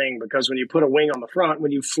horrible thing because when you put a wing on the front,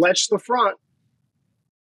 when you fletch the front,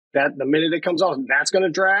 that the minute it comes off, that's going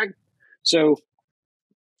to drag. So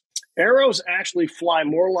arrows actually fly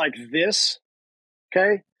more like this,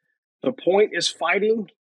 okay? The point is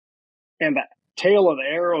fighting and the tail of the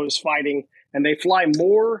arrow is fighting, and they fly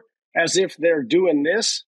more as if they're doing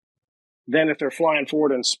this than if they're flying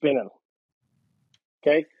forward and spinning,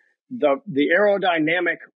 okay? The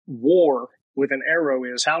aerodynamic war with an arrow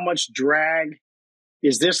is how much drag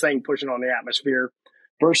is this thing pushing on the atmosphere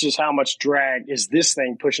versus how much drag is this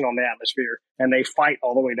thing pushing on the atmosphere, and they fight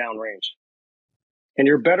all the way down range. And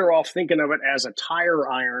you're better off thinking of it as a tire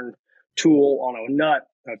iron tool on a nut,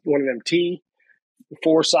 one of them T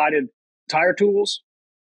four-sided tire tools.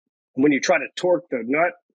 And when you try to torque the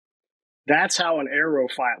nut, that's how an arrow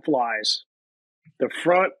flies. The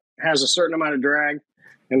front has a certain amount of drag,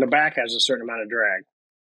 and the back has a certain amount of drag.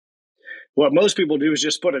 What most people do is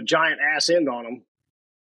just put a giant ass end on them.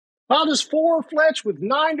 I'll just 4-fletch with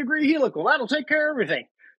 9-degree helical. That'll take care of everything.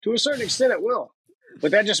 To a certain extent, it will.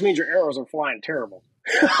 But that just means your arrows are flying terrible.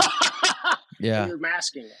 Yeah. You're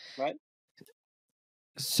masking it, right?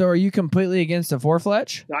 So are you completely against a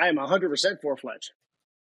 4-fletch? I am 100% 4-fletch.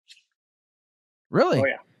 Really? Oh,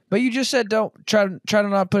 yeah. But you just said don't try to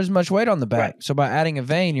not put as much weight on the back. Right. So by adding a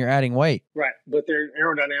vane, you're adding weight. Right. But they're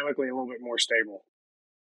aerodynamically a little bit more stable.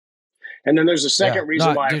 And then there's a second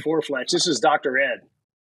reason why I 4-fletch. This is Dr. Ed.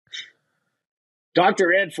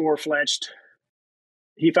 Dr. Ed 4-fletched.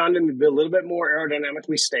 He found him to be a little bit more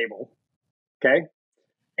aerodynamically stable. Okay.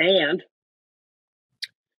 And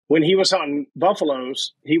when he was hunting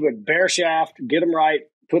buffaloes, he would bear shaft, get them right,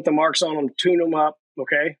 put the marks on them, tune them up.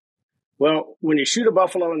 Okay. Well, when you shoot a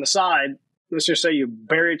buffalo in the side, let's just say you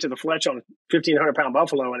bury it to the fletch on a 1,500-pound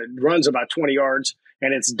buffalo and it runs about 20 yards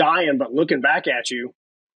and it's dying but looking back at you,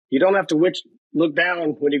 you don't have to look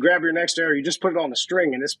down when you grab your next arrow. You just put it on the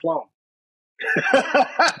string and it's plumb.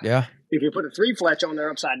 Yeah. If you put a 3-fletch on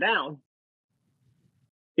there upside down,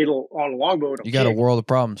 on a longbow, you got a world of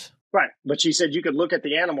problems. Right. But she said you could look at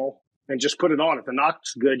the animal and just put it on. If the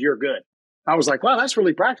knock's good, you're good. I was like, wow, that's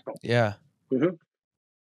really practical. Yeah. Mm-hmm.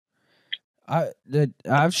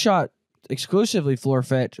 I've shot exclusively floor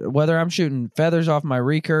fetch, whether I'm shooting feathers off my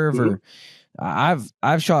recurve or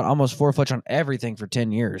I've shot almost 4-fletch on everything for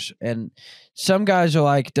 10 years. And some guys are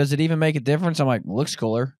like, does it even make a difference? I'm like, looks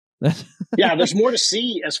cooler. Yeah, there's more to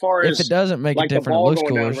see as far as if it doesn't make like a difference. The ball it looks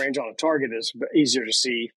going cooler. down range on a target is easier to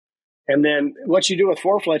see. And then what you do with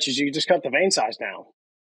 4-fletch is you just cut the vane size down.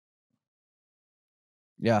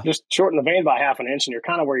 Yeah. Just shorten the vane by half an inch and you're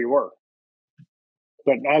kind of where you were.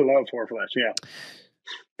 But I love 4-fletch, yeah.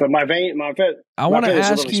 But my want to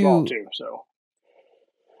ask really you small too, so.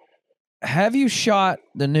 Have you shot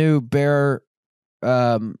the new Bear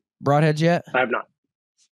broadheads yet? I have not.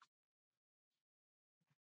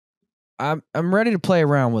 I'm ready to play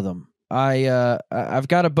around with them. I've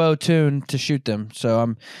got a bow tuned to shoot them, so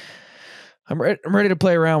I'm ready to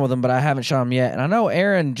play around with them, but I haven't shot them yet. And I know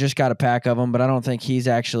Aaron just got a pack of them, but I don't think he's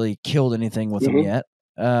actually killed anything with them yet.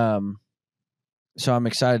 So I'm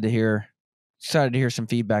excited to hear some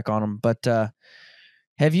feedback on them. But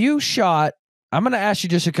have you shot? I'm going to ask you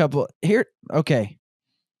just a couple here. Okay.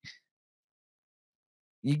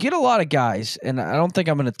 You get a lot of guys, and I don't think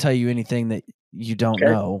I'm going to tell you anything that you don't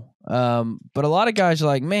know. But a lot of guys are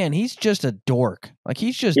like, man, he's just a dork. Like,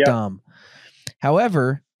 he's just dumb.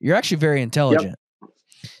 However, you're actually very intelligent. Yep.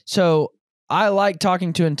 So I like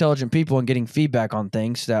talking to intelligent people and getting feedback on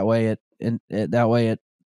things. That way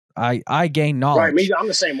I gain knowledge. Right. Me, I'm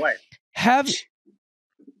the same way. Have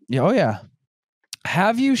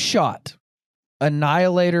you shot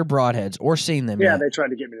Annihilator broadheads or seen them? Yeah, yet? they tried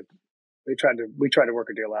to get me. We tried to work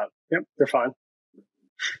a deal out. Yep, they're fine.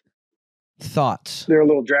 Thoughts? They're a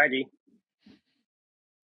little draggy.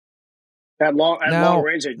 At long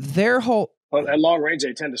range, at long range,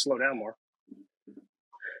 they tend to slow down more.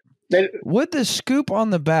 Would the scoop on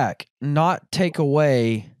the back not take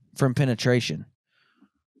away from penetration?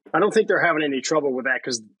 I don't think they're having any trouble with that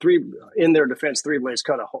because in their defense, 3-blades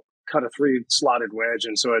cut a 3-slotted wedge,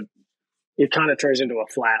 and so it kind of turns into a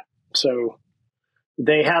flap. So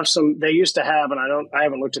They used to have, and I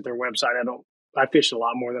haven't looked at their website. I fish a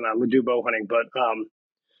lot more than I do bow hunting, but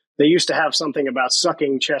they used to have something about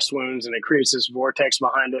sucking chest wounds and it creates this vortex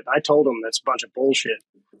behind it. I told them that's a bunch of bullshit.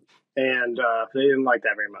 And they didn't like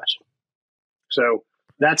that very much. So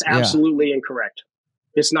that's absolutely incorrect.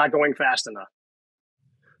 It's not going fast enough.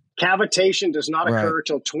 Cavitation does not occur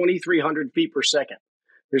until 2,300 feet per second.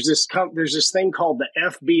 There's this thing called the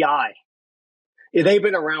FBI. They've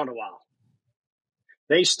been around a while.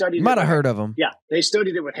 They studied. You might have heard of them. Yeah, they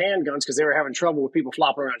studied it with handguns because they were having trouble with people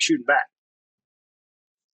flopping around shooting back.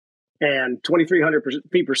 And 2,300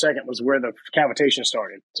 feet per second was where the cavitation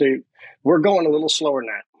started. So we're going a little slower than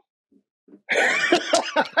that.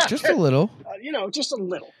 Just a little. Just a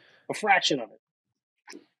little. A fraction of it.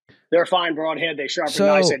 They're fine broadhead. They sharpen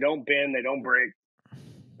nice. They don't bend. They don't break.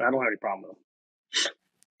 I don't have any problem with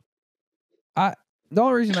them. The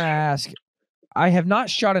only reason I ask, I have not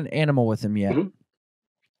shot an animal with them yet.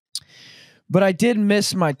 But I did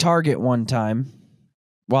miss my target one time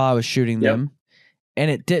while I was shooting them. And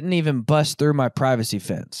it didn't even bust through my privacy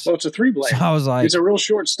fence. Well, it's a 3-blade. So I was like, it's a real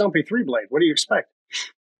short, stumpy 3-blade. What do you expect?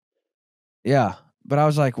 Yeah. But I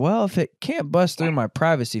was like, well, if it can't bust through my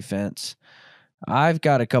privacy fence, I've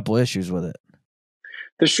got a couple issues with it.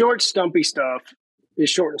 The short, stumpy stuff is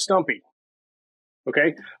short and stumpy.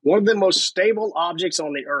 Okay? One of the most stable objects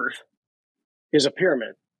on the earth is a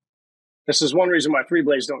pyramid. This is one reason why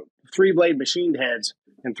 3-blade machined heads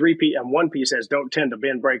and 1-piece heads don't tend to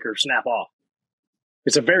bend, break, or snap off.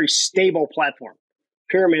 It's a very stable platform.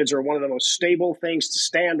 Pyramids are one of the most stable things to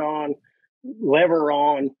stand on, lever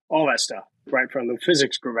on, all that stuff, right from the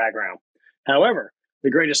physics background. However, the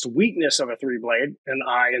greatest weakness of a 3-blade, and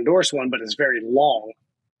I endorse one, but it's very long.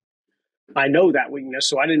 I know that weakness,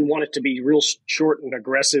 so I didn't want it to be real short and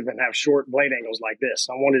aggressive and have short blade angles like this.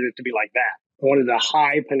 I wanted it to be like that. I wanted a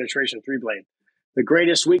high penetration 3-blade. The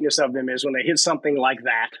greatest weakness of them is when they hit something like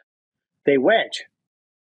that, they wedge.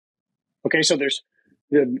 Okay, so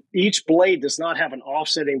each blade does not have an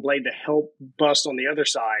offsetting blade to help bust on the other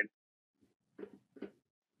side,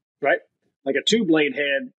 right? Like a 2-blade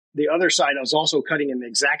head, the other side is also cutting in the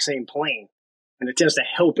exact same plane, and it tends to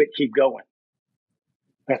help it keep going.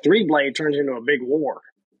 A 3-blade turns into a big war.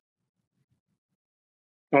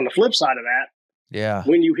 On the flip side of that,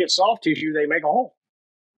 when you hit soft tissue, they make a hole.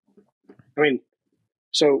 I mean,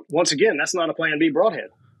 so once again, that's not a Plan B broadhead.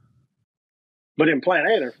 But in Plan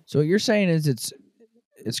A, they're... So what you're saying is it's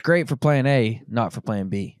great for Plan A, not for Plan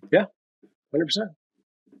B. Yeah, 100%.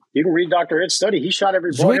 You can read Dr. Ed's study. He shot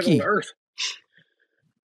every broadhead on the earth.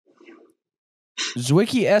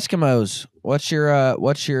 Zwicky Eskimos. What's your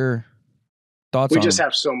thoughts on We just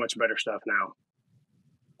have so much better stuff now.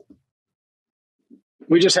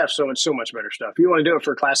 We just have so much better stuff. You want to do it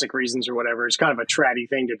for classic reasons or whatever. It's kind of a tratty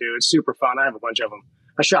thing to do. It's super fun. I have a bunch of them.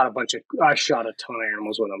 I shot a ton of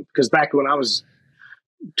animals with them because back when I was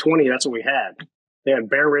 20, that's what we had. They had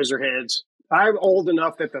bear razor heads. I'm old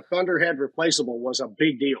enough that the Thunderhead replaceable was a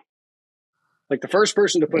big deal. Like the first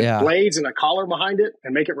person to put blades and a collar behind it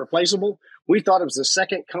and make it replaceable, we thought it was the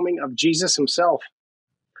second coming of Jesus himself.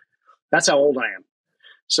 That's how old I am.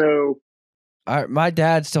 So, my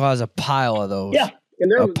dad still has a pile of those. Yeah,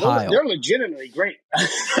 and they're legitimately great.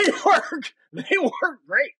 They work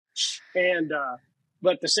great. And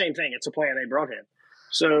but the same thing, it's a Plan A broadhead.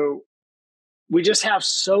 So we just have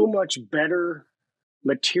so much better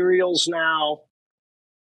materials now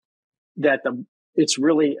that it's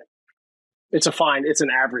an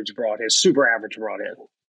average broadhead, super average broadhead.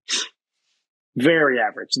 Very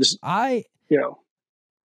average.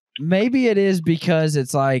 Maybe it is because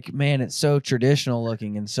it's like, man, it's so traditional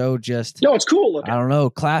looking and so just... No, it's cool looking. I don't know,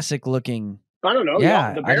 classic looking. I don't know.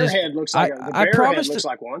 Yeah, the bear head looks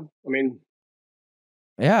like one. I mean...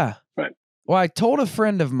 Yeah. Right. Well, I told a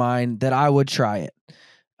friend of mine that I would try it.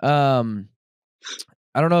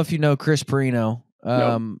 I don't know if you know Chris Perino,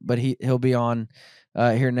 but he'll be on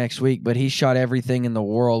here next week. But he shot everything in the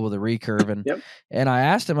world with a recurve, and I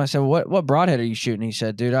asked him. I said, "What broadhead are you shooting?" He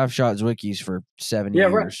said, "Dude, I've shot Zwicky's for 7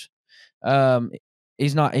 years." Right.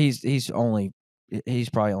 He's not. He's probably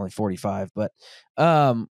only 45, but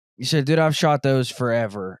he said, "Dude, I've shot those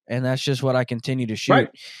forever, and that's just what I continue to shoot." Right.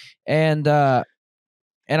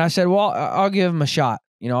 And I said, well, I'll give him a shot.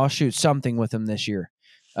 I'll shoot something with him this year.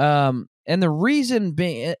 And the reason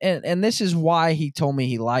being, and this is why he told me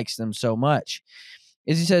he likes them so much,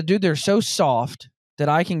 is he said, dude, they're so soft that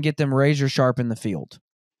I can get them razor sharp in the field.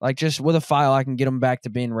 Like just with a file, I can get them back to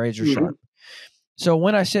being razor sharp. So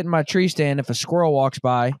when I sit in my tree stand, if a squirrel walks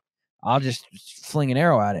by, I'll just fling an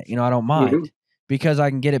arrow at it. I don't mind because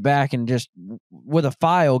I can get it back and just with a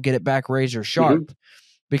file, get it back razor sharp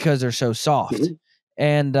because they're so soft.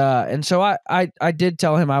 And so I did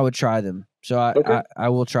tell him I would try them. So I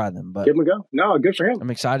will try them. But give them a go. No, good for him. I'm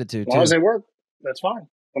excited to. As long as they work, that's fine.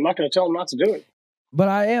 I'm not going to tell him not to do it. But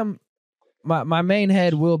I am. My main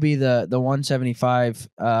head will be the 175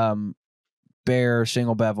 Bear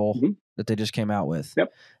single bevel that they just came out with.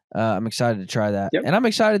 Yep. I'm excited to try that. Yep. And I'm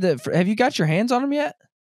excited that have you got your hands on them yet?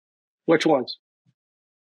 Which ones?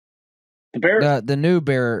 The Bear? The new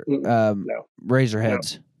Bear no. razor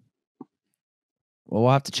heads. No. Well,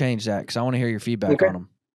 we'll have to change that because I want to hear your feedback on them.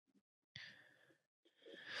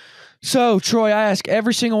 So, Troy, I ask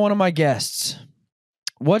every single one of my guests,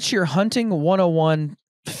 what's your hunting 101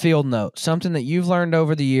 field note? Something that you've learned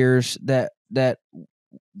over the years that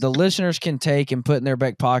the listeners can take and put in their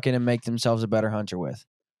back pocket and make themselves a better hunter with.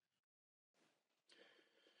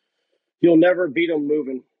 You'll never beat them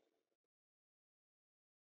moving.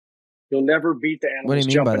 You'll never beat the animals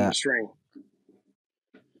jumping the string.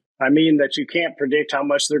 I mean that you can't predict how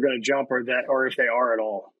much they're going to jump or if they are at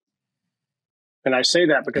all. And I say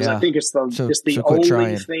that because I think it's the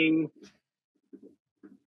only thing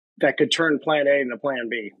that could turn plan A into plan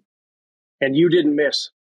B. And you didn't miss.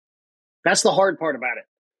 That's the hard part about it.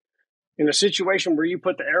 In a situation where you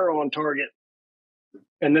put the arrow on target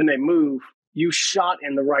and then they move, you shot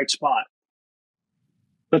in the right spot.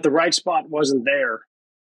 But the right spot wasn't there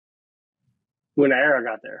when the arrow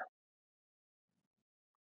got there.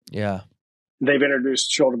 Yeah. They've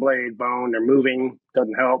introduced shoulder blade, bone, they're moving,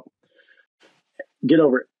 doesn't help. Get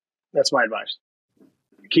over it. That's my advice.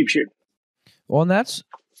 Keep shooting. Well, and that's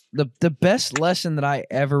the best lesson that I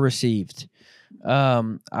ever received.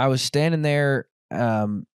 I was standing there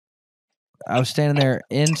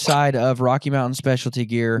inside of Rocky Mountain Specialty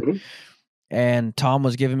Gear, and Tom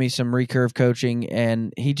was giving me some recurve coaching,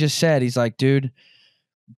 and he just said, he's like, dude,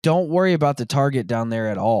 don't worry about the target down there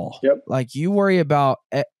at all. Yep. Like you worry about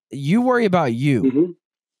you,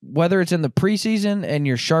 whether it's in the preseason and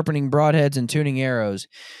you're sharpening broadheads and tuning arrows,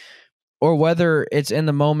 or whether it's in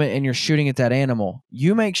the moment and you're shooting at that animal.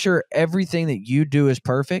 You make sure everything that you do is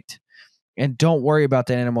perfect. And don't worry about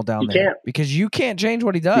that animal down there because you can't change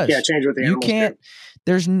what he does. You can't change what the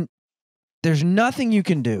animals do. There's nothing you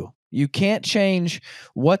can do. You can't change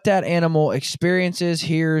what that animal experiences,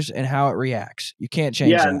 hears, and how it reacts. You can't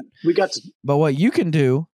change that. But what you can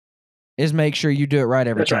do is make sure you do it right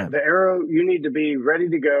every time. Right. The arrow, you need to be ready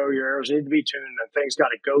to go. Your arrows need to be tuned, and things got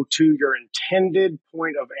to go to your intended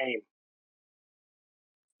point of aim.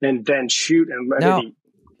 And then shoot and let it eat.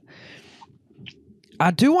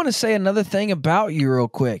 I do want to say another thing about you real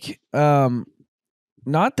quick.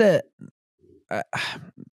 Not that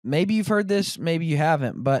maybe you've heard this, maybe you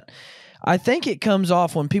haven't, but I think it comes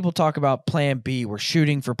off when people talk about plan B, we're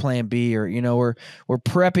shooting for plan B, or, we're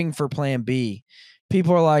prepping for plan B.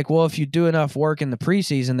 People are like, well, if you do enough work in the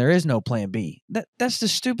preseason, there is no plan B. That's the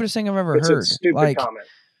stupidest thing I've ever heard. It's a stupid comment.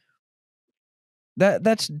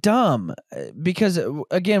 That's dumb because,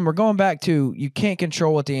 again, we're going back to you can't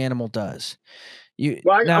control what the animal does. I'm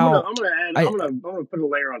going to put a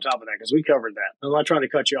layer on top of that because we covered that. I'm not trying to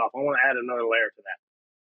cut you off. I want to add another layer to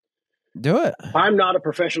that. Do it. I'm not a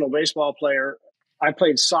professional baseball player. I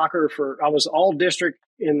played soccer I was all district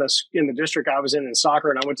in the district I was in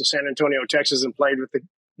soccer, and I went to San Antonio, Texas, and played with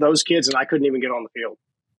those kids, and I couldn't even get on the field.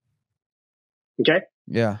 Okay?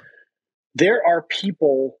 Yeah. There are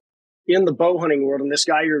people in the bow hunting world, and this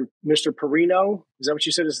guy, Mr. Perino, is that what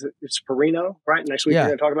you said? It's Perino, right? Next week we're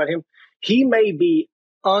going to talk about him. He may be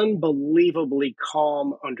unbelievably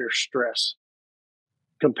calm under stress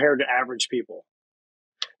compared to average people.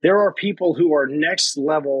 There are people who are next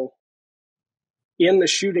level in the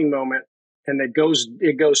shooting moment, and it goes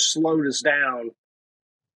slowed us down,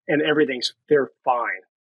 and they're fine.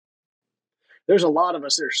 There's a lot of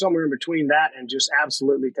us that are somewhere in between that and just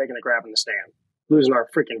absolutely taking a crap in the stand, losing our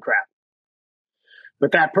freaking crap.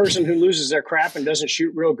 But that person who loses their crap and doesn't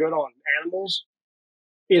shoot real good on animals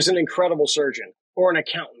is an incredible surgeon or an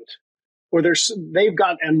accountant, or they've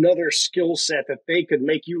got another skill set that they could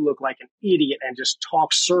make you look like an idiot and just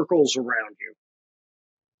talk circles around you.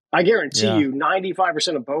 I guarantee you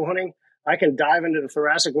 95% of bow hunting, I can dive into the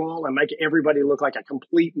thoracic wall and make everybody look like a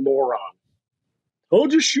complete moron. Oh,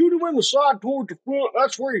 just shoot him in the side toward the front.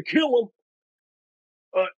 That's where you kill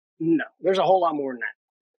him. No, there's a whole lot more than that.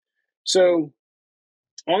 So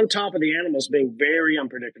on top of the animals being very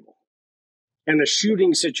unpredictable and the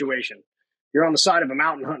shooting situation, you're on the side of a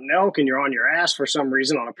mountain hunting elk and you're on your ass for some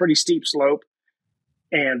reason on a pretty steep slope,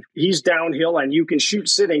 and he's downhill and you can shoot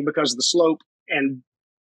sitting because of the slope, and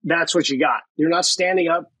that's what you got. You're not standing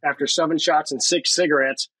up after 7 shots and 6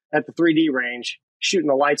 cigarettes at the 3D range shooting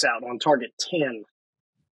the lights out on target 10,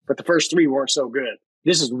 but the first 3 weren't so good.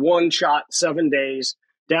 This is one shot, 7 days,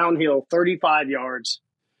 downhill, 35 yards,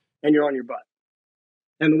 and you're on your butt.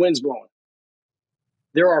 And the wind's blowing.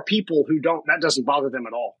 There are people who that doesn't bother them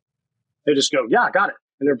at all. They just go, yeah, I got it.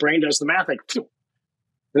 And their brain does the math. Like, phew.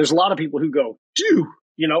 There's a lot of people who go, phew,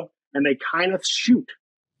 and they kind of shoot.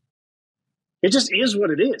 It just is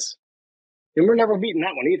what it is. And we're never beating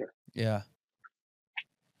that one either. Yeah.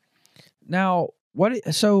 Now,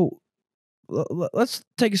 let's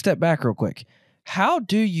take a step back real quick. How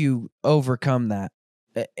do you overcome that?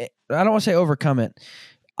 I don't want to say overcome it.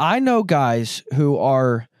 I know guys who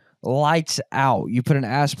are lights out. You put an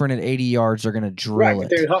aspirin at 80 yards, they're going to drill it.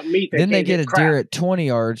 They're hunting meat. Then they get a deer at 20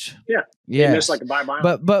 yards. Yeah. Yeah. It's like a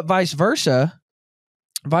bye-bye. But vice versa.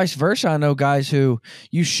 I know guys who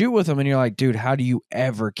you shoot with them and you're like, dude, how do you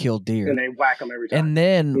ever kill deer? And they whack them every time. And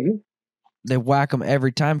then they whack them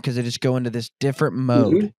every time because they just go into this different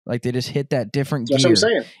mode. Mm-hmm. Like they just hit that different That's gear. what I'm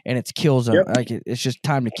saying. And it kills them. Yep. Like it's just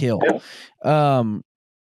time to kill. Yep.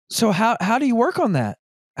 So how do you work on that?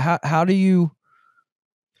 How do you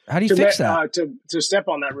fix that? To step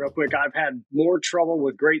on that real quick, I've had more trouble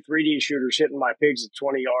with great 3D shooters hitting my pigs at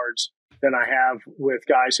 20 yards than I have with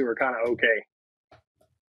guys who are kind of okay.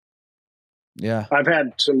 Yeah. I've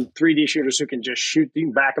had some 3D shooters who can just shoot, you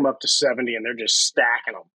can back them up to 70 and they're just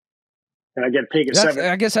stacking them. And I get a pig at 7.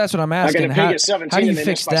 I guess that's what I'm asking. I get a pig at 17 how do you and they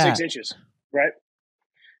fix miss by that? 6 inches. Right.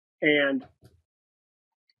 And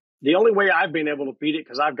the only way I've been able to beat it,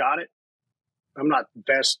 because I've got it, I'm not the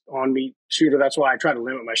best on meat shooter. That's why I try to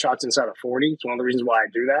limit my shots inside of 40. It's one of the reasons why I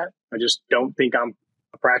do that. I just don't think I'm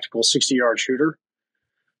a practical 60-yard shooter.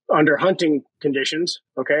 Under hunting conditions,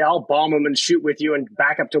 okay, I'll bomb them and shoot with you and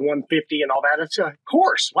back up to 150 and all that. It's, of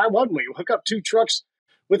course, why wouldn't we? Hook up 2 trucks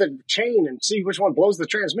with a chain and see which one blows the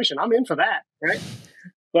transmission. I'm in for that, right?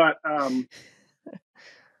 But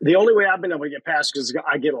the only way I've been able to get past is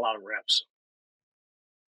I get a lot of reps.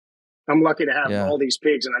 I'm lucky to have all these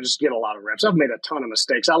pigs, and I just get a lot of reps. I've made a ton of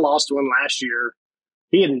mistakes. I lost one last year.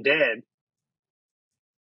 He isn't dead,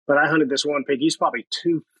 but I hunted this one pig. He's probably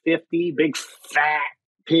 250, big, fat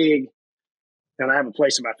pig, and I have a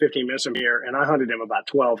place about 15 minutes from here, and I hunted him about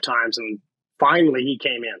 12 times, and finally he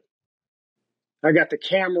came in. I got the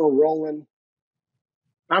camera rolling.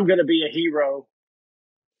 I'm going to be a hero.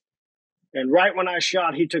 And right when I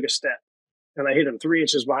shot, he took a step, and I hit him 3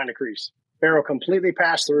 inches behind the crease. Barrel completely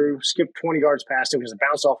passed through, skipped 20 yards past him because it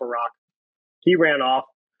bounced off a rock. He ran off,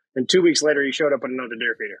 and 2 weeks later, he showed up with another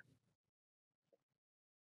deer feeder.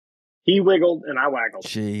 He wiggled, and I waggled.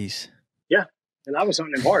 Jeez. Yeah. And I was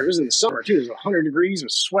hunting him hard. It was in the summer, too. It was 100 degrees. I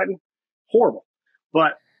was sweating. Horrible.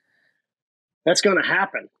 But that's going to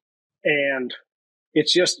happen. And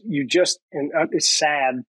it's just, and it's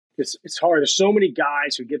sad. It's hard. There's so many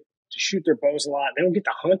guys who get to shoot their bows a lot. They don't get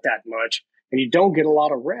to hunt that much. And you don't get a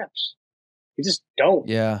lot of reps. You just don't.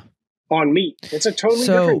 Yeah. On meat. It's a totally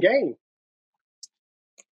different game.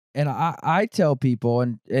 And I tell people,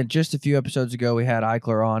 and just a few episodes ago, we had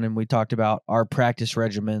Eichler on, and we talked about our practice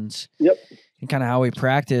regimens. Yep. And kind of how we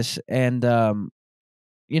practice. And,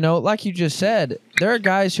 like you just said, there are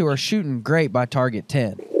guys who are shooting great by target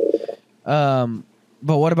 10.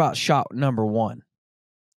 But what about shot number 1?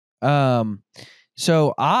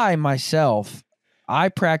 So I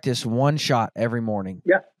practice one shot every morning.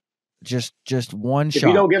 Yeah. Just one shot. If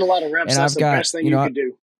you don't get a lot of reps, and that's the best thing you could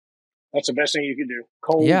do. That's the best thing you could do.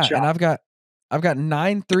 Cold shot. And I've got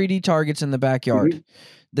 9 3D targets in the backyard. Mm-hmm.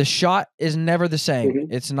 The shot is never the same.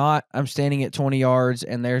 Mm-hmm. It's not, I'm standing at 20 yards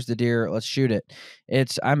and there's the deer, let's shoot it.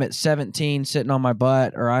 It's, I'm at 17 sitting on my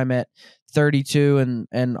butt, or I'm at 32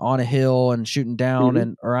 and on a hill and shooting down,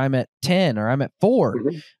 mm-hmm. or I'm at 10, or I'm at 4.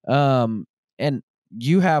 Mm-hmm. And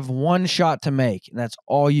you have one shot to make, and that's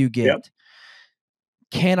all you get. Yep.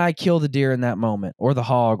 Can I kill the deer in that moment, or the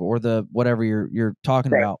hog, or the whatever you're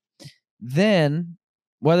talking about? Then,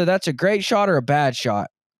 whether that's a great shot or a bad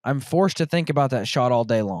shot, I'm forced to think about that shot all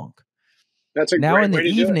day long. That's a now great in the way to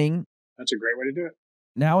evening. Do it. That's a great way to do it.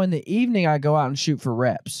 Now in the evening, I go out and shoot for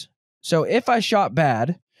reps. So if I shot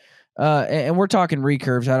bad, and we're talking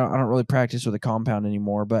recurves, I don't really practice with a compound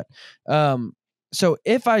anymore. But so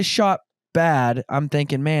if I shot bad, I'm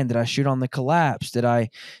thinking, man, did I shoot on the collapse? Did I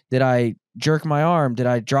jerk my arm? Did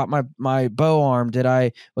I drop my bow arm?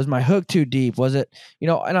 Was my hook too deep? Was it,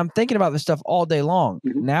 and I'm thinking about this stuff all day long.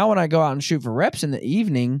 Mm-hmm. Now when I go out and shoot for reps in the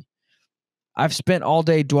evening, I've spent all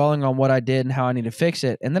day dwelling on what I did and how I need to fix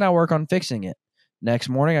it. And then I work on fixing it. Next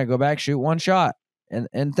morning I go back, shoot one shot.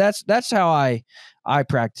 And that's how I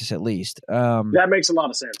practice, at least. That makes a lot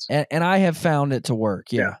of sense. And I have found it to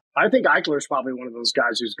work. Yeah. I think Eichler's probably one of those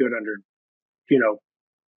guys who's good under,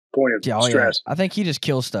 point of stress. Yeah. I think he just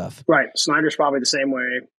kills stuff. Right. Snyder's probably the same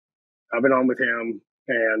way. I've been on with him.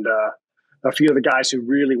 and a few of the guys who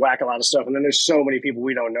really whack a lot of stuff. And then there's so many people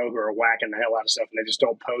we don't know who are whacking the hell out of stuff, and they just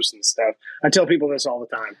don't post and stuff. I tell people this all the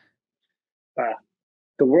time.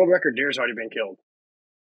 The world record deer's already been killed.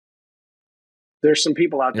 There's some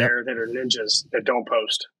people out there that are ninjas that don't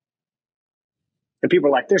post. And people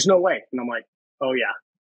are like, there's no way. And I'm like, oh, yeah.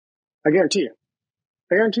 I guarantee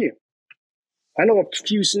you. I know a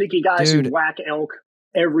few sneaky guys who whack elk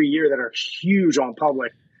every year that are huge on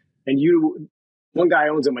public. And one guy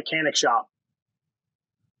owns a mechanic shop.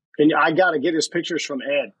 And I got to get his pictures from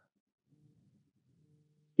Ed.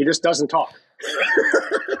 He just doesn't talk.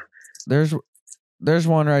 There's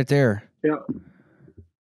one right there. Yeah.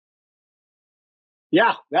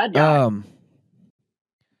 Yeah, that guy.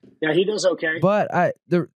 Yeah, he does okay. But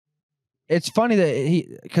it's funny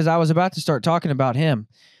that because I was about to start talking about him.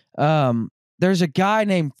 There's a guy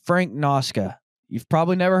named Frank Noska. You've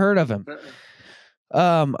probably never heard of him.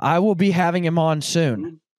 I will be having him on soon.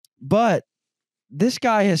 Mm-hmm. But this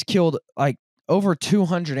guy has killed like over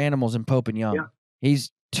 200 animals in Pope and Young. Yeah.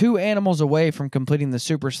 He's 2 animals away from completing the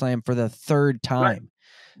Super Slam for the 3rd time. Right.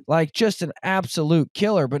 Like just an absolute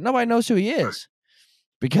killer, but nobody knows who he is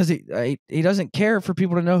because he doesn't care for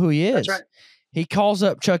people to know who he is. That's right. He calls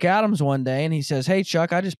up Chuck Adams one day and he says, "Hey,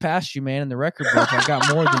 Chuck, I just passed you, man, in the record book. I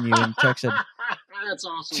got more than you." And Chuck said, "That's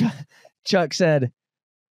awesome." Chuck said,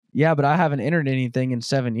 "Yeah, but I haven't entered anything in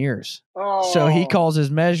 7 years." Oh. So he calls his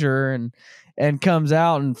measure and comes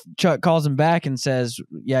out, and Chuck calls him back and says,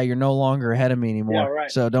 "Yeah, you're no longer ahead of me anymore. Yeah,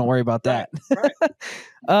 right. So don't worry about that." Right.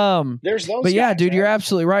 There's those. But yeah, guys, dude, man. you're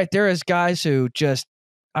absolutely right. There is guys who just,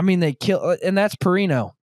 I mean, they kill, and that's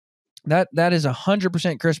Perino. That is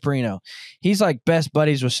 100% Chris Perino. He's like best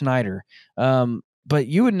buddies with Snyder. But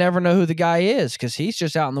you would never know who the guy is because he's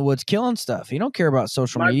just out in the woods killing stuff. He don't care about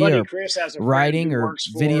social My media buddy or Chris has a writing friend who or works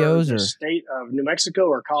for videos the or state of New Mexico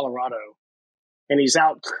or Colorado, and he's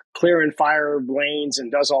out clearing fire lanes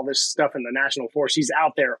and does all this stuff in the national forest. He's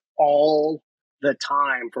out there all the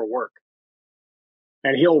time for work,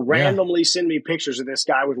 and he'll randomly send me pictures of this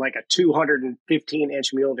guy with like a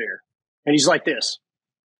 215-inch mule deer, and he's like this,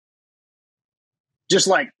 just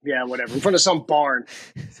like whatever, in front of some barn.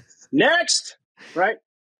 Next, right?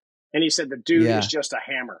 And he said the dude is just a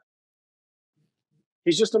hammer.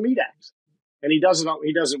 He's just a meat axe, and he does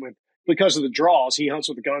it with, because of the draws. He hunts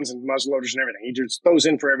with the guns and muzzleloaders and everything. He just throws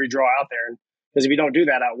in for every draw out there, because if you don't do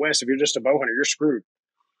that out west, if you're just a bow hunter, you're screwed.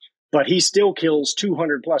 But he still kills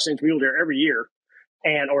 200+ inch mule deer every year,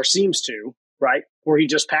 or seems to, right? Or he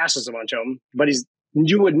just passes a bunch of them. But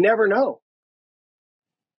you would never know.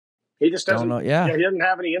 He just doesn't. Don't know, yeah. He doesn't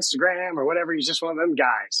have any Instagram or whatever. He's just one of them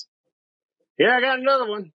guys. Yeah, I got another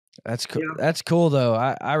one. That's cool. That's cool though.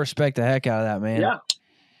 I respect the heck out of that, man. Yeah.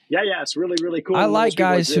 It's really, really cool. I like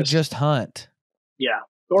guys who just hunt. Yeah,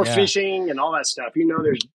 or fishing and all that stuff.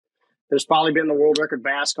 There's probably been the world record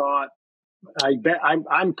bass caught. I bet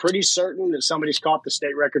I'm pretty certain that somebody's caught the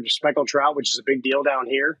state record for speckled trout, which is a big deal down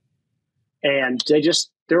here. And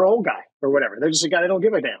they're an old guy or whatever. They're just a guy that don't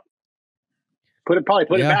give a damn. Put it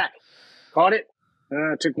back. Caught it.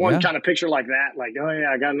 Took one kind of picture like that. Like, oh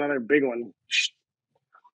yeah, I got another big one.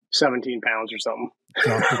 17 pounds or something.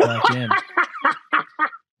 Dropped it back in.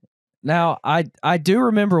 Now, I do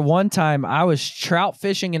remember one time I was trout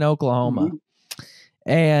fishing in Oklahoma,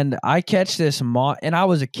 and I catch this and I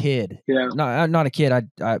was a kid. Yeah. Not a kid.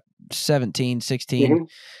 I 17, 16.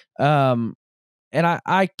 And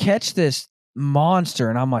I catch this monster,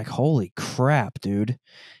 and I'm like, holy crap, dude.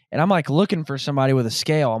 And I'm like looking for somebody with a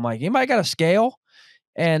scale. I'm like, anybody got a scale?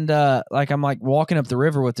 And I'm like walking up the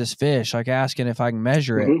river with this fish, like asking if I can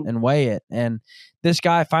measure it and weigh it. And this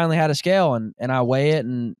guy finally had a scale, and I weigh it,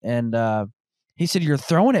 and he said, "You're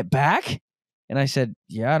throwing it back?" And I said,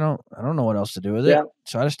 "Yeah, I don't know what else to do with it." Yeah.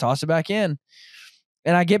 So I just toss it back in.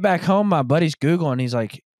 And I get back home, my buddy's Googling, he's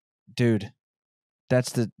like, "Dude,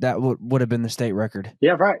 that would have been the state record."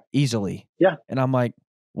 Yeah, right. Easily. Yeah. And I'm like,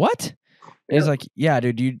 "What?" He's like, "Yeah,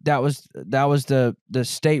 dude, that was the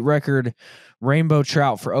state record rainbow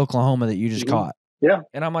trout for Oklahoma that you just caught." Yeah.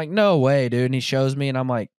 And I'm like, "No way, dude." And he shows me, and I'm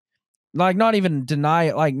like not even deny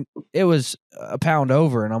it. Like, it was a pound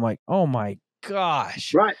over, and I'm like, "Oh my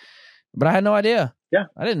gosh!" Right. But I had no idea. Yeah,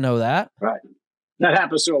 I didn't know that. Right. That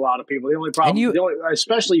happens to a lot of people. The only problem,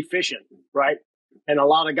 especially fishing, right? And a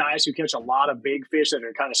lot of guys who catch a lot of big fish that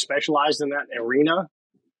are kind of specialized in that arena.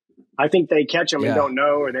 I think they catch them and don't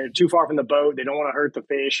know, or they're too far from the boat. They don't want to hurt the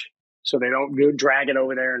fish, so they don't go drag it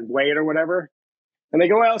over there and weigh it or whatever. And they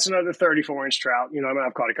go, well, it's another 34-inch trout.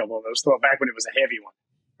 I've caught a couple of those. Throw it back when it was a heavy one,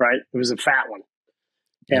 right? It was a fat one.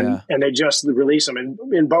 And they just release them. And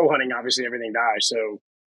in bow hunting, obviously, everything dies. So,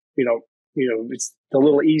 it's a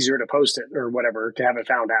little easier to post it or whatever to have it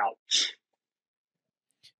found out.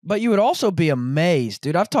 But you would also be amazed,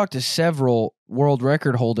 dude. I've talked to several world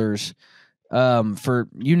record holders for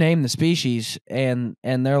you name the species, and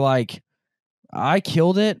they're like, I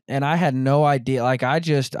killed it and I had no idea. Like I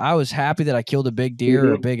was happy that I killed a big deer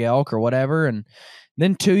or a big elk or whatever. And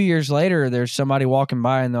then 2 years later, there's somebody walking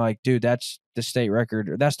by and they're like, dude, that's the state record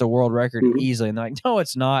or that's the world record easily. And they're like, no,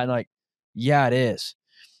 it's not. And like, yeah, it is.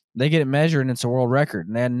 They get it measured and it's a world record,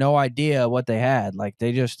 and they had no idea what they had. Like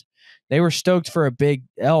they were stoked for a big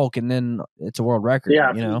elk, and then it's a world record.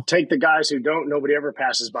 Yeah, you take the guys who don't. Nobody ever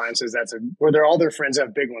passes by and says where all their friends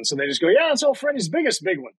have big ones, so they just go, yeah, it's old Freddie's biggest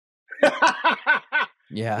big one.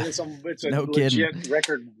 Yeah, it's a no legit kidding.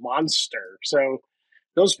 record monster. So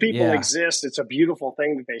those people exist. It's a beautiful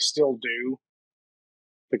thing that they still do,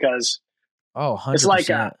 because 100%. It's like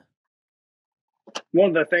one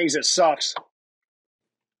of the things that sucks.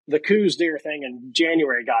 The Coues deer thing in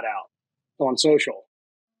January got out on social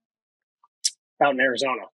out in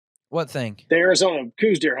Arizona. What thing? The Arizona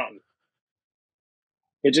Coues deer hunting.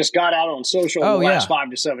 It just got out on social in the last 5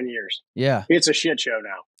 to 7 years. Yeah. It's a shit show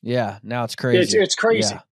now. Yeah. Now it's crazy. It's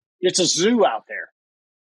crazy. Yeah. It's a zoo out there.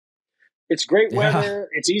 It's great weather.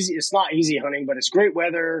 It's easy. It's not easy hunting, but it's great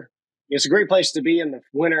weather. It's a great place to be in the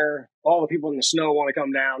winter. All the people in the snow want to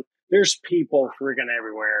come down. There's people freaking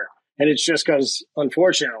everywhere. And it's just because,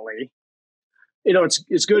 unfortunately,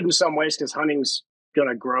 it's good in some ways because hunting's going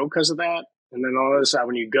to grow because of that. And then on the other side,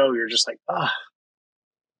 when you go, you're just like, oh,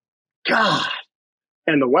 God.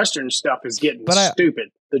 And the Western stuff is getting stupid.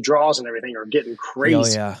 The draws and everything are getting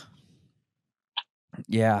crazy. Oh,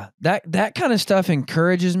 yeah. Yeah. That kind of stuff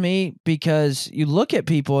encourages me, because you look at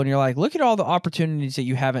people and you're like, look at all the opportunities that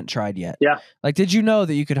you haven't tried yet. Yeah. Like, did you know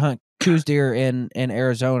that you could hunt Coues deer in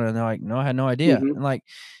Arizona? And they're like, no, I had no idea. Mm-hmm. And like,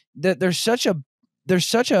 there's such a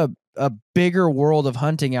bigger world of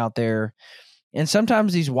hunting out there. And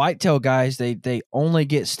sometimes these whitetail guys, they only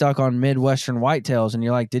get stuck on Midwestern whitetails. And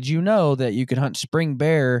you're like, did you know that you could hunt spring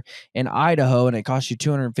bear in Idaho and it costs you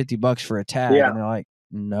 $250 for a tag? Yeah. And they're like,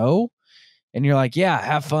 no. And you're like, yeah,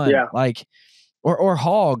 have fun. Yeah. Like, or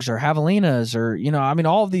hogs or javelinas or,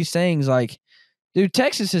 all of these things. Like, dude,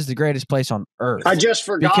 Texas is the greatest place on earth. I just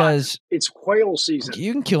forgot because it's quail season.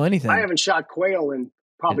 You can kill anything. I haven't shot quail in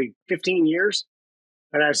probably 15 years.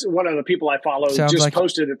 And one of the people I follow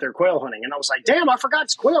posted that they're quail hunting. And I was like, damn, I forgot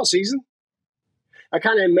it's quail season. I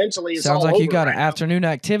kind of mentally, it's sounds all like over you got right an now. afternoon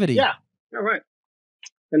activity. Yeah. All right.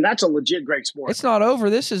 And that's a legit great sport. It's not over.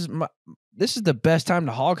 This is the best time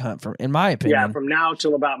to hog hunt, in my opinion. Yeah, from now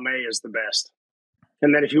till about May is the best.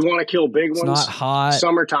 And then if you want to kill big ones, not hot.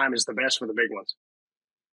 Summertime is the best for the big ones.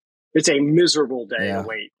 It's a miserable day to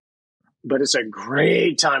wait, but it's a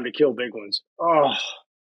great time to kill big ones. Oh.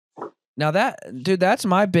 Now that's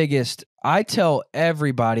my biggest. I tell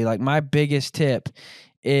everybody, like, my biggest tip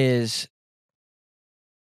is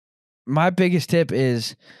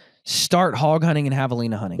start hog hunting and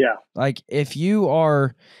javelina hunting. Yeah. Like, if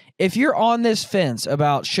you're on this fence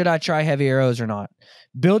about should I try heavy arrows or not,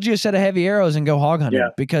 build you a set of heavy arrows and go hog hunting,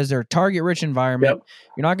 because they're target rich environment. Yep.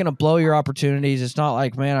 You're not going to blow your opportunities. It's not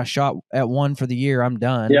like, man, I shot at one for the year, I'm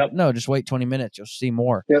done. Yep. No, just wait 20 minutes. You'll see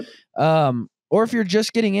more. Yep. Or if you're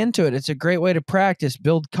just getting into it, it's a great way to practice,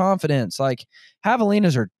 build confidence. Like,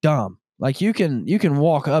 javelinas are dumb. Like, you can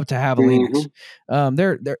walk up to javelinas.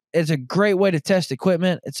 Mm-hmm. It's a great way to test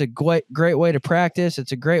equipment. It's a great way to practice.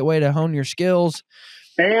 It's a great way to hone your skills.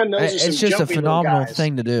 And it's just a phenomenal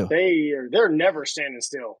thing to do. They're never standing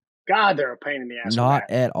still. God, they're a pain in the ass. Not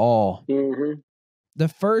at all. Mm-hmm. The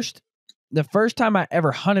first time I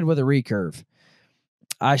ever hunted with a recurve,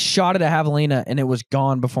 I shot at a javelina and it was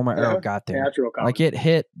gone before my arrow got there. Yeah, that's real common. Like, it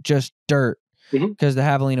hit just dirt because the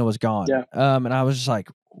javelina was gone. Yeah. And I was just like,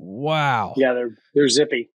 wow. Yeah, they're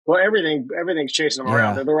zippy. Well, everything's chasing them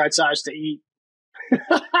around. They're the right size to eat.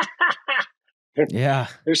 Yeah.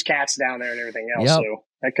 There's cats down there and everything else. So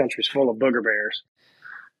that country's full of booger bears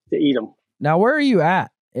to eat them. Now, where are you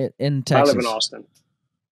at in Texas? I live in Austin.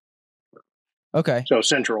 Okay. So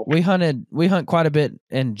central. We hunt quite a bit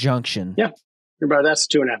in Junction. Yeah. That's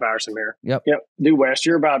 2.5 hours from here. Yep. Due west.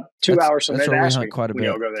 You're about 2 hours from That's Ed where we Ashby hunt quite a when bit.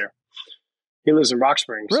 y'all go there. He lives in Rock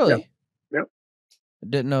Springs. Really? Yep. I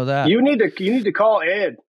didn't know that. You need to call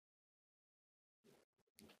Ed.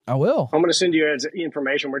 I will. I'm going to send you Ed's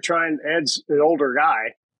information. Ed's an older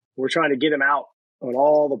guy. We're trying to get him out on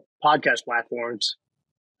all the podcast platforms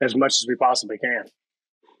as much as we possibly can.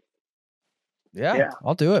 Yeah.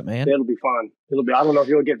 I'll do it, man. It'll be fun. I don't know if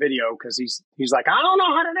he'll get video because he's like, I don't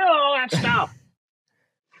know how to do all that stuff.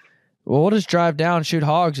 Well, we'll just drive down, shoot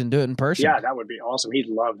hogs, and do it in person. Yeah, that would be awesome. He'd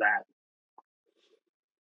love that.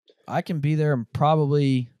 I can be there in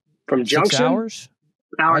probably From 6 Junction? hours.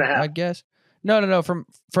 Hour and a half. I guess. No. From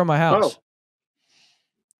my house. Oh.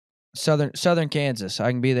 Southern Kansas.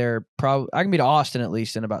 I can be there. I can be to Austin at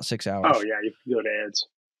least in about 6 hours. Oh yeah, you can go to Ed's.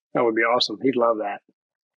 That would be awesome. He'd love that.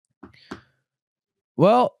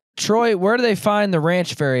 Well, Troy, where do they find the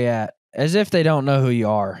Ranch Fairy at? As if they don't know who you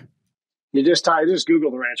are. You just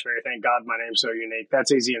Google the Ranch Fairy. Thank God my name's so unique.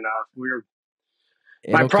 That's easy enough.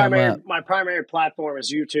 My primary platform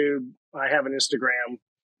is YouTube. I have an Instagram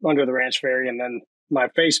under the Ranch Fairy, and then my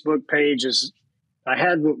Facebook page is. I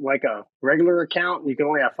had like a regular account. You can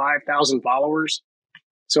only have 5,000 followers,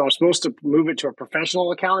 so I'm supposed to move it to a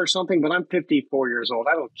professional account or something. But I'm 54 years old.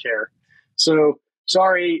 I don't care. So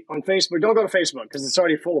sorry on Facebook. Don't go to Facebook because it's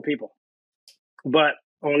already full of people. But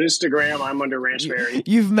on Instagram, I'm under Ranch Fairy.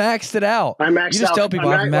 You've maxed it out. I maxed out. You just tell people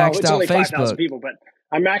I've maxed it's out only 5,000 Facebook. people, but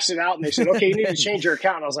I maxed it out, and they said, "Okay, you need to change your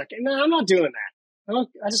account." And I was like, "No, I'm not doing that.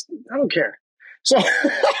 I don't care." So,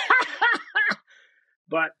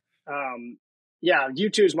 but yeah,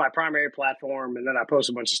 YouTube's my primary platform, and then I post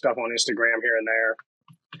a bunch of stuff on Instagram here and there.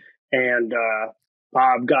 And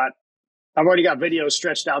I've already got videos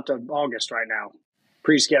stretched out to August right now,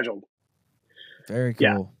 pre-scheduled. Very cool.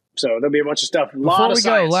 Yeah. So there'll be a bunch of stuff. Before we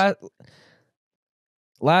go,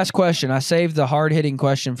 last question. I saved the hard-hitting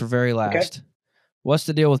question for very last. Okay. What's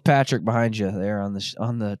the deal with Patrick behind you there on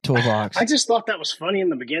the toolbox? I just thought that was funny in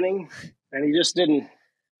the beginning, and he just didn't.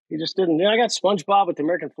 Yeah, I got SpongeBob with the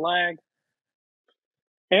American flag.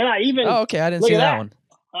 And I even I didn't see that one.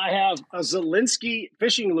 I have a Zelensky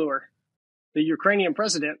fishing lure, the Ukrainian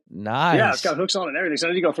president. Nice. Yeah, it's got hooks on it and everything. So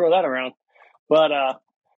I need to go throw that around. But I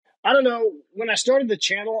don't know. When I started the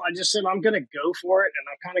channel, I just said I'm going to go for it, and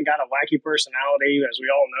I've kind of got a wacky personality, as we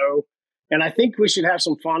all know. And I think we should have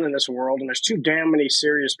some fun in this world. And there's too damn many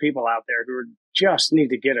serious people out there who just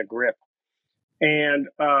need to get a grip. And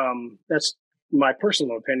that's my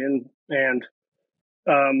personal opinion. And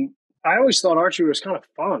I always thought archery was kind of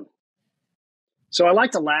fun. So I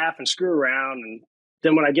like to laugh and screw around. And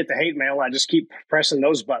then when I get the hate mail, I just keep pressing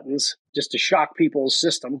those buttons just to shock people's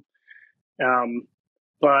system.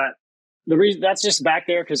 But the reason that's just back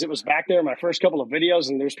there because it was back there in my first couple of videos,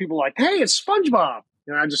 and there's people like, "Hey, it's SpongeBob,"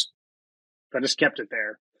 and I just kept it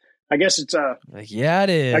there. I guess it's yeah, it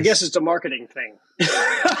is. I guess it's a marketing thing.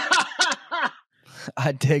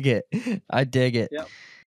 I dig it. Yep.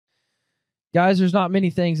 Guys, there's not many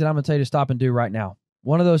things that I'm going to tell you to stop and do right now.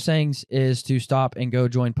 One of those things is to stop and go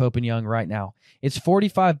join Pope and Young right now. It's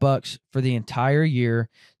 $45 for the entire year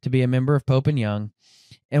to be a member of Pope and Young.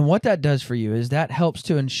 And what that does for you is that helps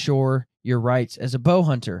to ensure your rights as a bow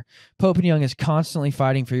hunter. Pope and Young is constantly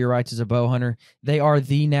fighting for your rights as a bow hunter. They are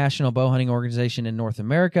the national bow hunting organization in North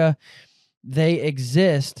America. They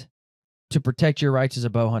exist to protect your rights as a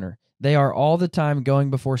bow hunter. They are all the time going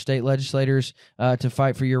before state legislators to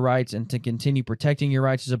fight for your rights and to continue protecting your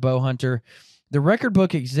rights as a bow hunter. The record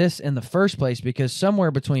book exists in the first place because somewhere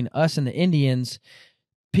between us and the Indians,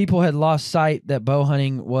 people had lost sight that bow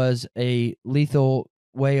hunting was a lethal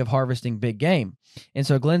way of harvesting big game. And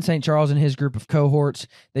so Glenn St. Charles and his group of cohorts,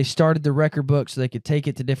 they started the record book so they could take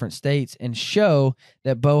it to different states and show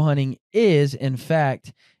that bow hunting is, in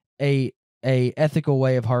fact, a ethical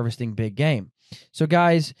way of harvesting big game. So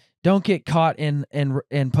guys, don't get caught in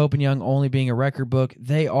Pope and Young only being a record book.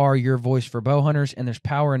 They are your voice for bow hunters, and there's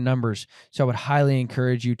power in numbers. So I would highly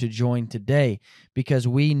encourage you to join today because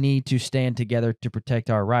we need to stand together to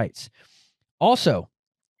protect our rights. Also,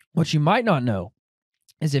 what you might not know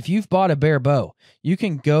is if you've bought a Bear bow, you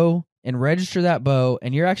can go and register that bow,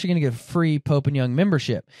 and you're actually going to get a free Pope and Young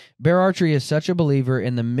membership. Bear Archery is such a believer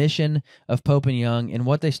in the mission of Pope and Young and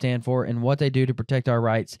what they stand for and what they do to protect our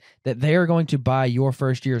rights that they are going to buy your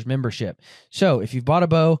first year's membership. So if you've bought a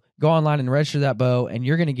bow, go online and register that bow, and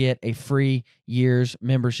you're going to get a free year's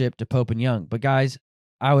membership to Pope and Young. But guys,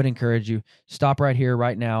 I would encourage you, stop right here,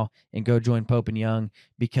 right now, and go join Pope and Young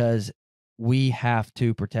because we have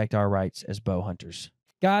to protect our rights as bow hunters.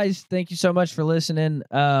 Guys, thank you so much for listening.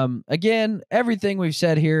 Again, everything we've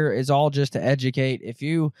said here is all just to educate. If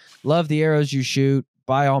you love the arrows you shoot,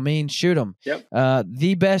 by all means, shoot them. Yep.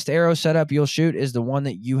 The best arrow setup you'll shoot is the one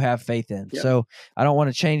that you have faith in. Yep. So I don't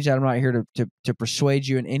want to change that. I'm not here to persuade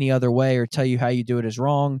you in any other way or tell you how you do it is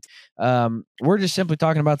wrong. We're just simply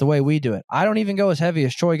talking about the way we do it. I don't even go as heavy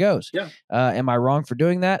as Troy goes. Yeah. Am I wrong for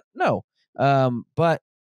doing that? No. But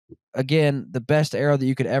again, the best arrow that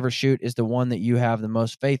you could ever shoot is the one that you have the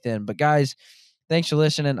most faith in. But guys, thanks for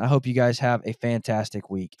listening. I hope you guys have a fantastic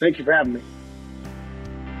week. Thank you for having me.